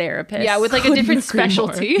else's therapist. yeah, with like a Couldn't different agree more.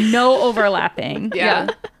 specialty. no overlapping. Yeah.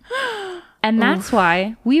 And that's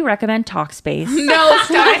why we recommend Talkspace. No,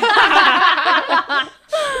 stop.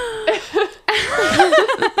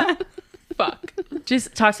 Fuck.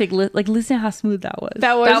 Just Talkspace, like listen how smooth that was.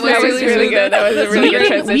 That was really really good. That was a really good we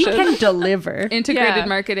transition. can deliver. Integrated Yeah.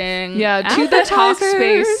 marketing. Yeah, to the Talkspace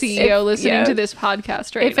Advertisers. CEO listening yeah. to this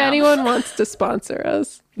podcast right If now. anyone wants to sponsor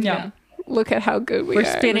us, Yeah. look at how good we We're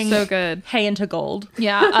are. spinning so good. hay into gold.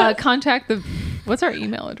 Yeah, contact the. What's our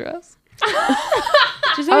email address?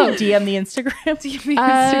 Just DM the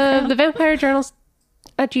Instagram. The Vampire Journals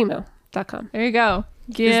at gmail.com. There you go.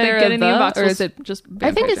 Is there get a in the the, inbox, or we'll is it just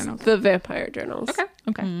I think Vampire it's Journals? the Vampire Journals. Okay.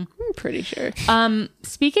 Okay. I'm pretty sure.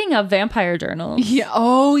 Speaking of vampire journals, Yeah.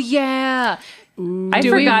 Oh yeah. I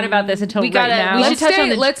forgot about this until we right gotta- now. we should Let's touch on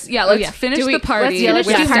the- let's Oh, yeah. finish Do we- the party. let's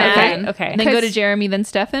with do Stefan. Stefan. Okay. Then go to 'Cause- Jeremy, then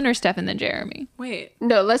Stefan, or Stefan, then Jeremy. Wait.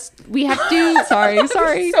 No, we have to. sorry.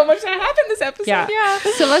 So much that happened this episode. Yeah.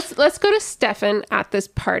 So let's go to Stefan at this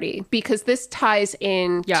party because this ties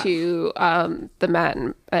in Yeah. to the Matt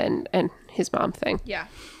and his mom thing. Yeah.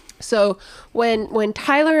 So when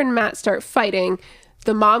Tyler and Matt start fighting,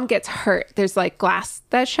 the mom gets hurt. There's like glass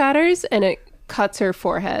that shatters and it cuts her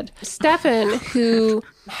forehead. Stefan, who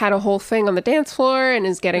had a whole thing on the dance floor and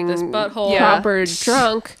is getting this butthole. proper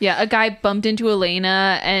drunk. Yeah, a guy bumped into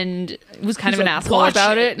Elena and was kind of an like, asshole "Watch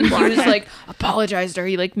about it, it. And he was like, apologized to her.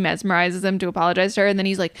 He like mesmerizes him to apologize to her. And then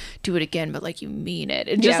he's like, do it again, but like you mean it.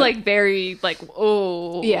 And just Yeah. like very like,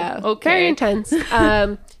 oh. Yeah, Okay. very intense.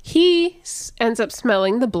 He ends up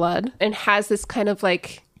smelling the blood and has this kind of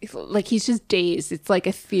like he's just dazed. It's like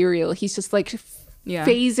ethereal. He's just like Yeah.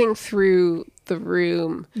 phasing through the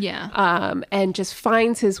room. Yeah. And just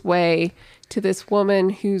finds his way to this woman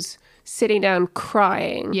who's sitting down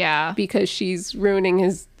crying. Yeah. because she's ruining her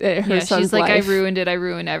Yeah, son's she's like, life. I ruined it. I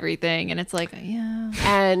ruined everything. And it's like, yeah.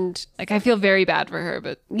 And Like, I feel very bad for her,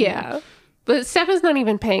 but yeah, but Stefan's not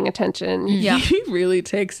even paying attention. yeah. He really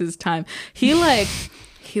takes his time.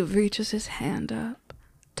 He reaches his hand up,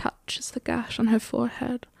 touches the gash on her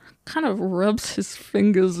forehead, kind of rubs his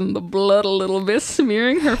fingers in the blood a little bit,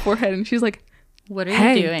 smearing her forehead, and she's like, What are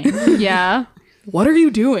Hey. you doing? Yeah. what are you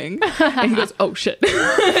doing? And he goes, oh shit.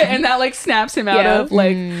 And that like snaps him out of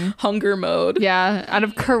like hunger mode. Yeah, out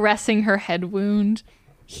of caressing her head wound.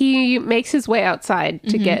 He makes his way outside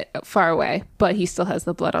to get far away, but he still has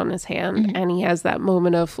the blood on his hand. And he has that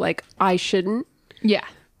moment of like, I shouldn't, Yeah.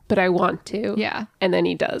 but I want to. Yeah. And then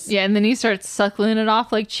he does. Yeah, and then he starts suckling it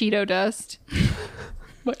off like Cheeto dust.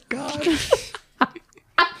 My God.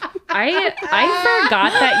 I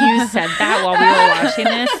forgot that you said that while we were watching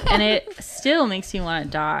this, and it still makes me want to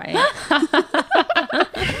die.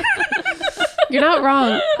 You're not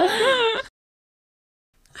wrong.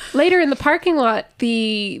 Later in the parking lot,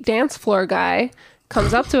 the dance floor guy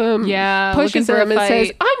comes up to him, pushes looking for him a and says,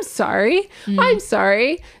 fight. I'm sorry. I'm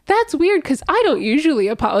sorry. That's weird because I don't usually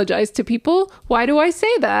apologize to people. Why do I say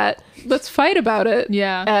that? Let's fight about it.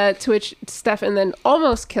 Yeah. To which Stefan then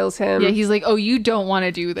almost kills him. Yeah, he's like, oh, you don't want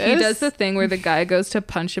to do this. He does the thing where the guy goes to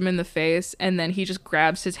punch him in the face and then he just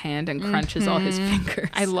grabs his hand and crunches all his fingers.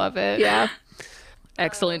 I love it. Yeah.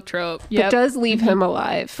 Excellent trope. Yep. But does leave him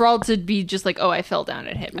alive. For all to be just like, oh, I fell down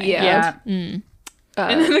and hit my Yeah. hand.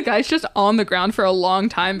 And then the guy's just on the ground for a long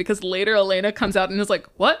time because later Elena comes out and is like,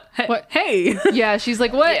 what? What? Hey. Yeah, she's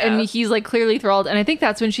like, what? Yeah. And he's like clearly enthralled. And I think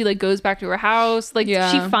that's when she like goes back to her house. Like Yeah.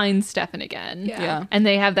 she finds Stefan again. Yeah. And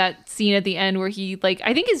they have that scene at the end where he like,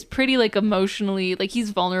 I think is pretty like emotionally, like he's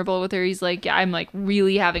vulnerable with her. He's like, yeah, I'm like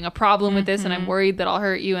really having a problem with this and I'm worried that I'll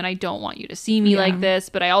hurt you and I don't want you to see me like this.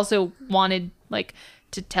 But I also wanted like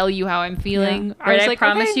to tell you how I'm feeling. Right, was I like,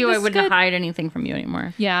 promise okay, you I this is wouldn't good. hide anything from you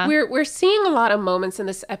anymore. Yeah. We're seeing a lot of moments in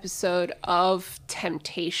this episode of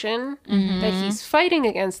temptation that he's fighting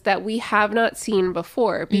against that we have not seen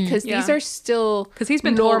before because these Yeah. are still Because he's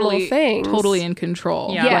been normal totally, things. totally in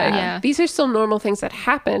control. Yeah. Yeah. Yeah. These are still normal things that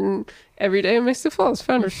happen every day at Mystic Falls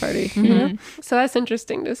Founders Party. You know? So that's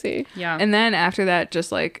interesting to see. Yeah. And then after that,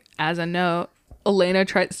 just like as a note, Elena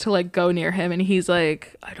tries to like go near him and he's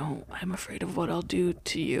like, I'm afraid of what I'll do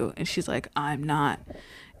to you. And she's like, I'm not.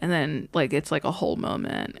 And then like it's like a whole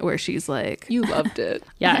moment where she's like, You loved it.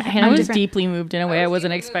 yeah, Hannah was deeply moved in a way I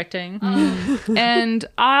wasn't expecting. and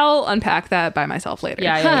I'll unpack that by myself later.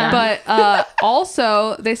 Yeah. But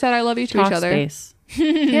also they said I love you to Talk each other. space.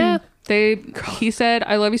 Yeah. He said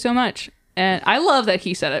I love you so much. And I love that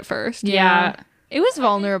he said it first. Yeah. It was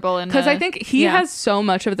vulnerable and Because I think he has so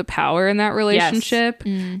much of the power in that relationship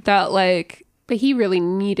that like But he really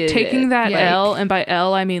needed taking it. that Yeah. L, and by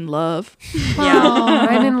L I mean love. Oh,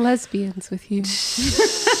 I'm in lesbians with you.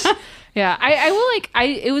 Yeah, I will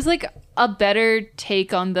like it was like a better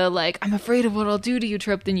take on the like I'm afraid of what I'll do to you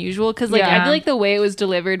trope than usual because like I Yeah. feel like the way it was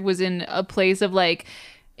delivered was in a place of like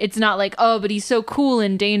it's not like oh but he's so cool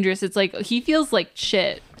and dangerous. It's like he feels like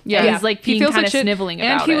shit. Yeah. And he's like He being feels kind like of shit, sniveling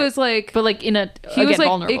and about he it. was like but like in a he was like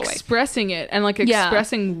vulnerable way. expressing it and like Yeah.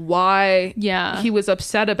 expressing why Yeah. he was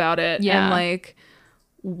upset about it Yeah. and like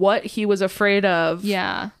what he was afraid of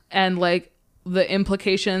Yeah. and like the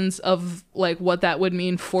implications of like what that would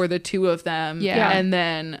mean for the two of them. Yeah. And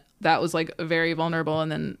then that was like very vulnerable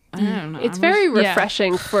and then I don't know. It's very yeah.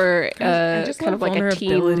 refreshing for I just kind love of like a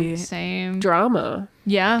vulnerability. teen Same. drama.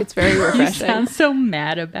 Yeah. It's very You refreshing. sound so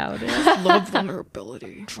mad about it. love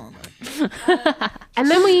vulnerability. And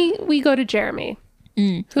then we go to Jeremy,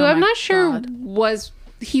 who I'm not sure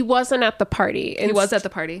he wasn't at the party. He was at the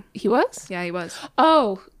party. He was? Yeah, he was.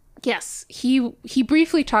 Oh, yes. He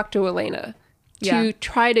briefly talked to Elena to Yeah.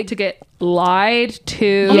 try to Get lied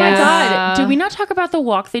to. Oh my Yeah. god! Did we not talk about the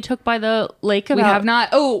walk they took by the lake? We have not.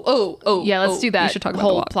 Oh. Yeah, let's do that We should talk about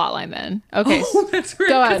whole the walk. plot line then. Okay. That's right.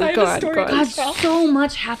 Go on, go on, go on. God, so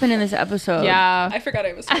much happened in this episode. Yeah. I forgot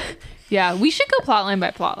I was. Yeah, we should go plot line by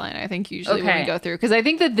plot line, I think, usually when Okay. we go through. Because I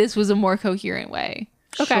think that this was a more coherent way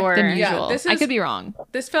Sure. than Yeah, usual. this I is- could be wrong.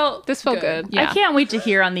 This felt good. Yeah. I can't wait to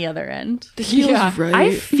hear on the other end. Yeah.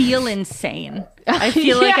 I feel insane. I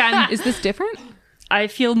feel like Is this different? I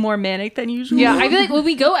feel more manic than usual. Yeah, I feel like when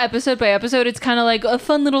we go episode by episode, it's kind of like a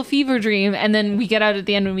fun little fever dream, and then we get out at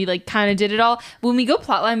the end when we like kind of did it all. When we go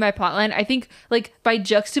plotline by plotline, I think like by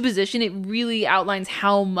juxtaposition, it really outlines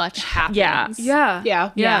how much happens. Yeah. Yeah.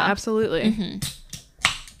 Yeah. Yeah. Absolutely.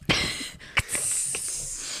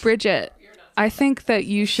 Bridget, I think that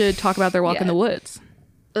you should talk about their walk in the woods.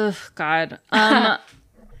 Ugh, God.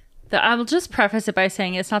 I'll just preface it by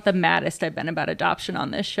saying it's not the maddest I've been about adoption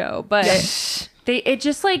on this show, but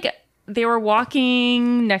they were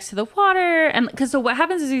walking next to the water, and because so what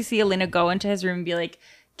happens is you see Elena go into his room and be like,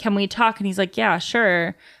 "Can we talk?" And he's like, "Yeah,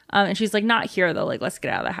 sure." And she's like, "Not here though. Like, let's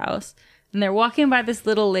get out of the house." And they're walking by this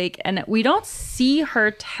little lake, and we don't see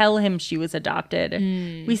her tell him she was adopted.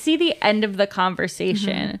 We see the end of the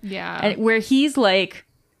conversation, Yeah. and where he's like,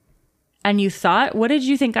 and you thought, what did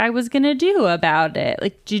you think I was going to do about it?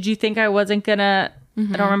 Like, did you think I wasn't going to, I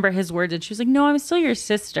don't remember his words. And she was like, no, I'm still your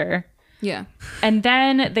sister. Yeah. And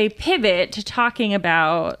then they pivot to talking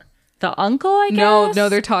about the uncle, I guess. No,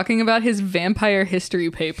 they're talking about his vampire history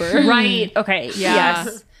paper. Right. Okay. Yeah.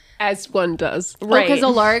 Yes. As one does. Right. Because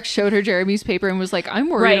Alaric showed her Jeremy's paper and was like, I'm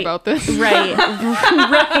worried about this. Right.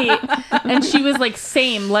 Right. And she was like,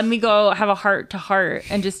 same. Let me go have a heart to heart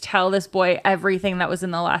and just tell this boy everything that was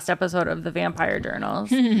in the last episode of the Vampire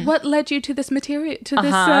Journals. What led you to this material, to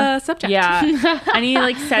this subject? Yeah. And he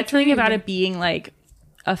like said something about it being like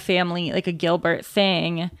a family, like a Gilbert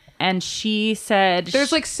thing. And she said,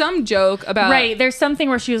 There's like some joke about. right. There's something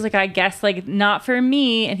where she was like, I guess like not for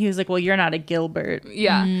me. And he was like, well, you're not a Gilbert.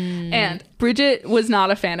 Yeah. And Bridget was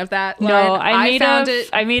not a fan of that No, line.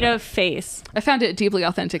 I made a face. I found it deeply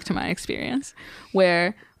authentic to my experience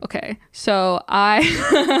where, okay, so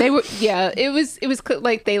They were, yeah, it was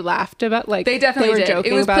like they laughed about, like, they definitely were did.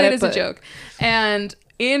 joking It was about played it, as a but- joke. And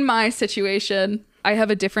in my situation, I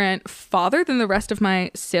have a different father than the rest of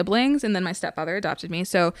my siblings, and then my stepfather adopted me.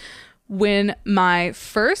 So when my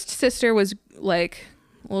first sister was like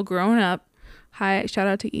a little grown up, hi, shout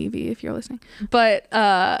out to Evie if you're listening. But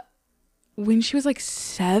when she was like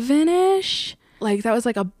 7-ish, like that was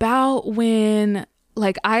like about when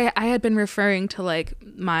like I had been referring to like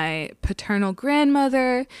my paternal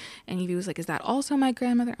grandmother, and Evie was like, is that also my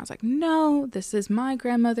grandmother? I was like, no, this is my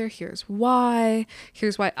grandmother. Here's why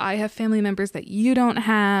I have family members that you don't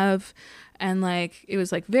have. And like it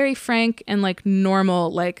was like very frank and like normal,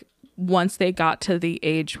 like once they got to the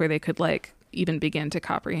age where they could like even begin to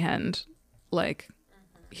comprehend like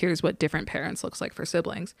here's what different parents looks like for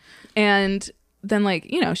siblings. And then like,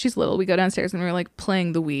 you know, she's little, we go downstairs and we're like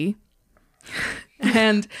playing the Wii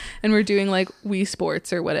and we're doing like Wii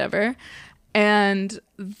Sports or whatever. And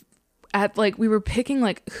at like we were picking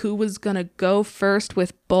like who was gonna go first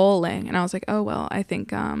with bowling, and I was like, oh well, I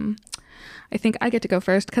think I get to go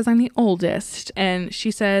first because I'm the oldest. And she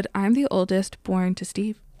said, I'm the oldest born to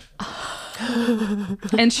Steve.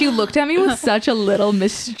 And she looked at me with such a little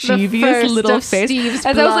mischievous little face. Steve's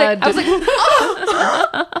as blood. I was like,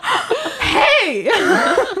 oh, hey.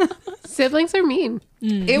 Siblings are mean.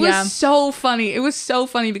 It was so funny. It was so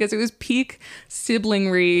funny because it was peak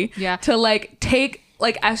siblingry. Yeah. To like take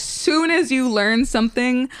like as soon as you learn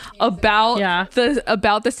something about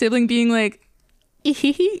the sibling being like, Yeah.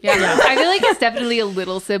 I feel like it's definitely a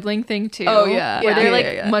little sibling thing too. Oh, yeah. Where Yeah, they're yeah, like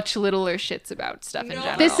yeah. much littler shits about stuff in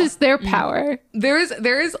general. This is their power. there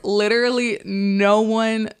is literally no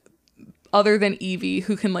one other than Evie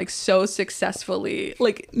who can like so successfully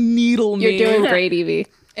like needle me. You're doing great, Evie.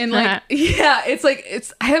 And like, yeah, it's like,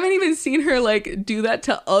 I haven't even seen her like do that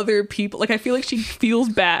to other people. Like, I feel like she feels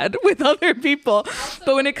bad with other people.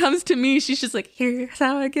 But when it comes to me, she's just like, here's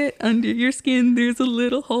how I get under your skin. There's a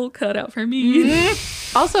little hole cut out for me.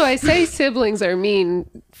 Also, I say siblings are mean,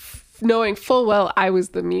 knowing full well I was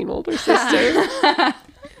the mean older sister.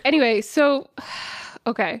 Anyway, so,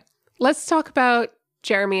 okay, let's talk about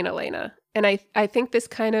Jeremy and Elena. And I think this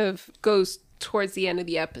kind of goes towards the end of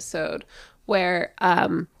the episode where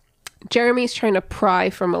Jeremy's trying to pry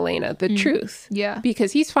from Elena the truth. Yeah.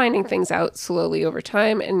 Because he's finding things out slowly over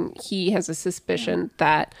time, and he has a suspicion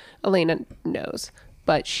that Elena knows,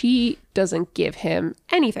 but she doesn't give him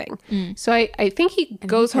anything. So I think he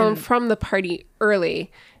goes home from the party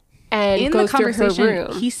early and In the goes to her conversation,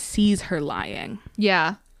 room. he sees her lying.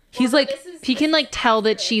 Yeah. He's like, He can like tell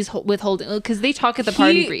that she's withholding because they talk at the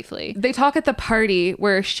party briefly. They talk at the party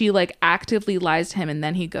where she like actively lies to him, and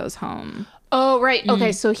then he goes home. Oh, right.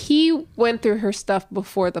 Okay, so he went through her stuff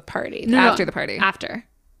before the party. After the party. After.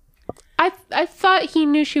 I thought he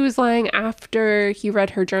knew she was lying after he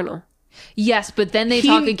read her journal. Yes, but then they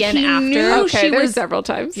talk again he after. knew Okay, she there's was- several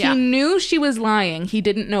times. He knew she was lying. He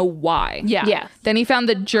didn't know why. Yeah. Yeah. Then he found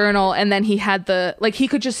the journal, and then he had the like he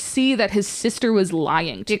could just see that his sister was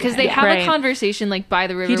lying to Because him. they have Right. a conversation like by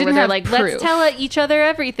the river didn't where they're have like, proof. let's tell each other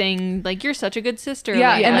everything. Like, you're such a good sister. Yeah,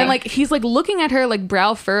 Like, and then like he's like looking at her like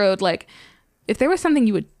brow furrowed, like if there was something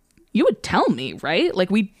you would tell me, right? Like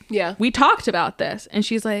we talked about this, and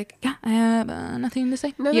she's like, yeah, I have nothing to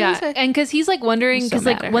say. yeah, and because he's like wondering, so because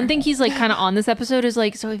mad like at one her. thing he's like kind of on this episode is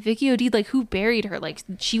like, so if Vicky OD'd, like who buried her? Like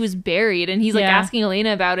she was buried, and he's like Yeah. asking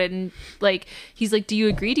Elena about it, and like he's like, do you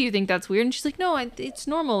agree? Do you think that's weird? And she's like, no, it's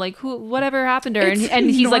normal. Like whatever happened to her, It's and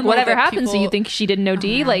he's like, normal whatever that happened. So you people- think she didn't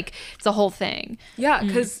OD? Like it's a whole thing. Yeah,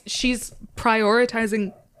 because she's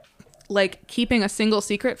prioritizing like keeping a single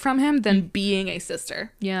secret from him than being a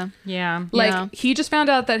sister. Yeah. Yeah. Like Yeah. he just found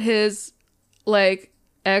out that his like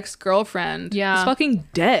ex-girlfriend Yeah. is fucking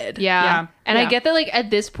dead. Yeah. And I Yeah. get that, like, at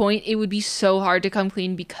this point, it would be so hard to come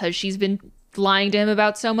clean because she's been lying to him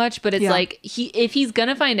about so much. But it's Yeah. like, if he's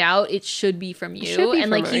gonna find out, it should be from you. should be And, from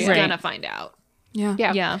like, her, he's yeah. gonna find out. Yeah.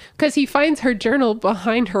 Yeah. Yeah. Because he finds her journal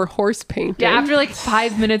behind her horse painting. Yeah, after like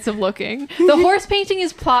 5 minutes of looking. The horse painting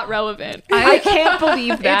is plot relevant. I can't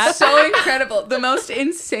believe that. It's so incredible. The most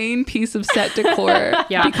insane piece of set decor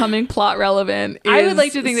becoming plot relevant is I would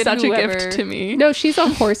like to think that such a whoever- gift to me. No, she's a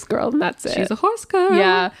horse girl, and that's it. She's a horse girl.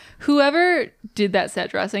 Yeah. Whoever did that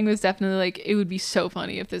set dressing was definitely like, it would be so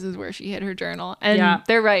funny if this is where she hid her journal. And Yeah.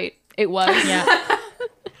 they're right. It was. Yeah.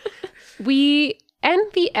 We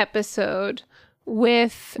end the episode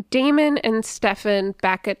with Damon and Stefan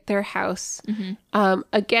back at their house.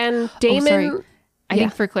 Again, Damon. sorry. I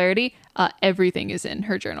think for clarity, everything is in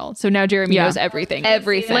her journal. So now Jeremy knows everything.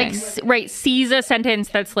 Everything. Like, sees a sentence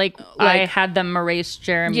that's like, I had them erase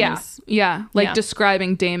Jeremy's. Yeah. Yeah. Like Yeah.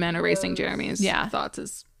 describing Damon erasing Jeremy's Yeah. thoughts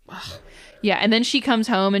is Yeah. And then she comes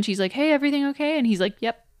home and she's like, hey, everything okay? And he's like,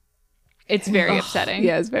 yep. It's very upsetting.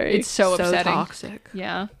 Yeah, it's very. It's so upsetting. toxic.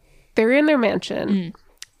 Yeah. They're in their mansion,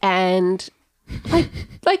 and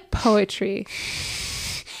like poetry,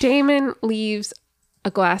 Damon leaves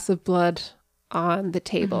a glass of blood on the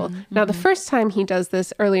table. Now, the first time he does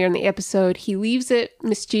this earlier in the episode, he leaves it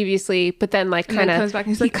mischievously, but then like kind of comes back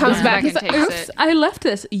and he's he like, comes "Yeah." back. and He's like, takes "Oops, it. I left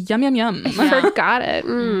this. Yum yum yum. I forgot it.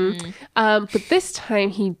 But this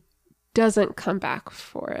time he doesn't come back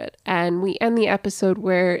for it, and we end the episode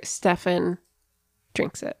where Stefan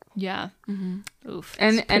drinks it. Yeah. Oof.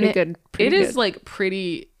 And Pretty it, good. it Pretty is good. like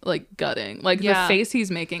pretty like gutting. Like Yeah. the face he's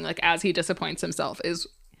making, like as he disappoints himself, is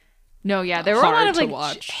No, yeah. There were a lot hard of to like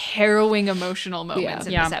watch. harrowing emotional moments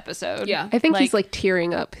in Yeah. this episode. yeah. I think he's like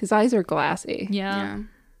tearing up. His eyes are glassy. Yeah.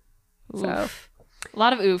 So. A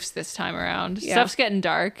lot of oofs this time around. Yeah. Stuff's getting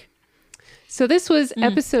dark. So this was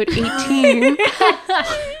episode 18.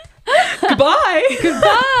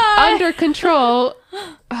 Goodbye. Under control.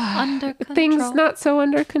 Under control. Things not so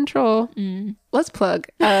under control. Let's plug.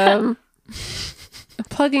 I'm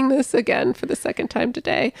plugging this again for the second time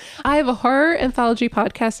today. I have a horror anthology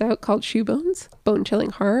podcast out called Shoe Bones,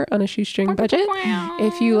 bone-chilling horror on a shoestring budget.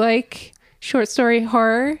 If you like short story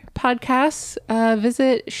horror podcasts,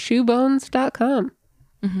 visit shoebones.com.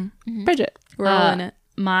 Bridget. We're all in it.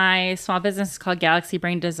 My small business is called Galaxy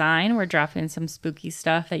Brain Design. We're dropping some spooky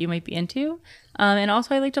stuff that you might be into. And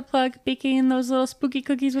also I like to plug baking those little spooky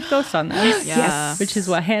cookies with ghosts on them. Yes. Which is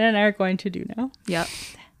what Hannah and I are going to do now. Yep.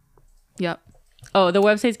 Yep. Oh, the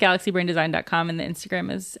website's galaxybraindesign.com and the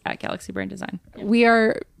Instagram is at galaxybraindesign. We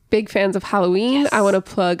are big fans of Halloween. I want to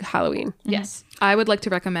plug Halloween. Yes. I would like to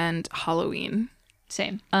recommend Halloween.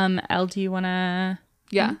 Same. Elle, do you want to...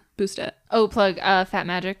 Yeah. Boost it. Oh, plug Fat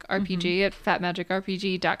Magic RPG at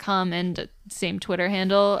fatmagicrpg.com and same Twitter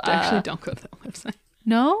handle. Actually, don't go to that website.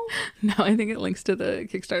 No? No, I think it links to the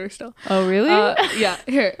Kickstarter still. Oh, really? Yeah.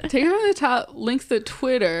 Here, take it from the top. Links the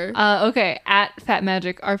Twitter. Okay. At Fat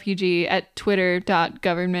Magic RPG at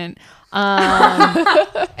twitter.government.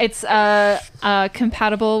 It's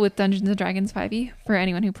compatible with Dungeons and Dragons 5e for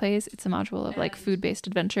anyone who plays. It's a module of like food-based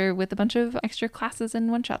adventure with a bunch of extra classes and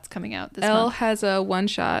one-shots coming out this Elle month. has a one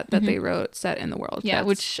shot that they wrote set in the world. Yeah, that's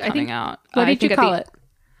which I coming think- out. What I did you think at call the- it?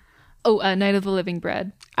 Oh, Night of the Living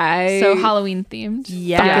Bread. I So Halloween themed.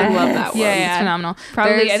 fucking love that one. It's phenomenal.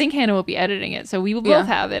 Probably, There's- I think Hannah will be editing it, so we will Yeah. both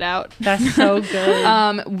have it out. That's so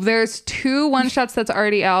good. There's 2 one shots that's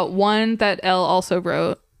already out. One that Elle also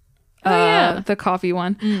wrote. yeah. The coffee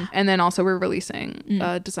one, and then also we're releasing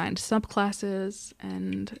designed subclasses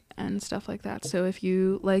and stuff like that. So if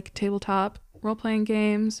you like tabletop role-playing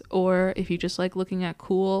games, or if you just like looking at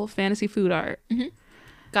cool fantasy food art,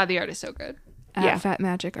 God, the art is so good. at Fat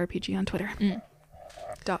Magic RPG on Twitter.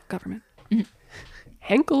 .government.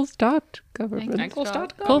 Henkels.government.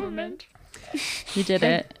 Cool. You did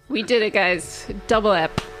it. We did it, guys. Double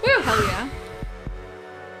ep. Hell yeah.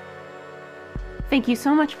 Thank you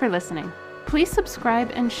so much for listening. Please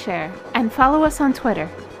subscribe and share, and follow us on Twitter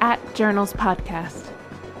at Journals Podcast.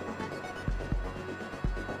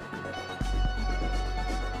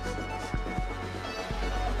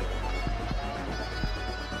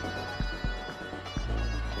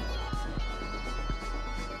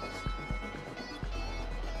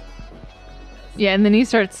 Yeah, and then he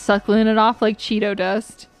starts suckling it off like Cheeto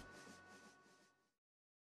dust.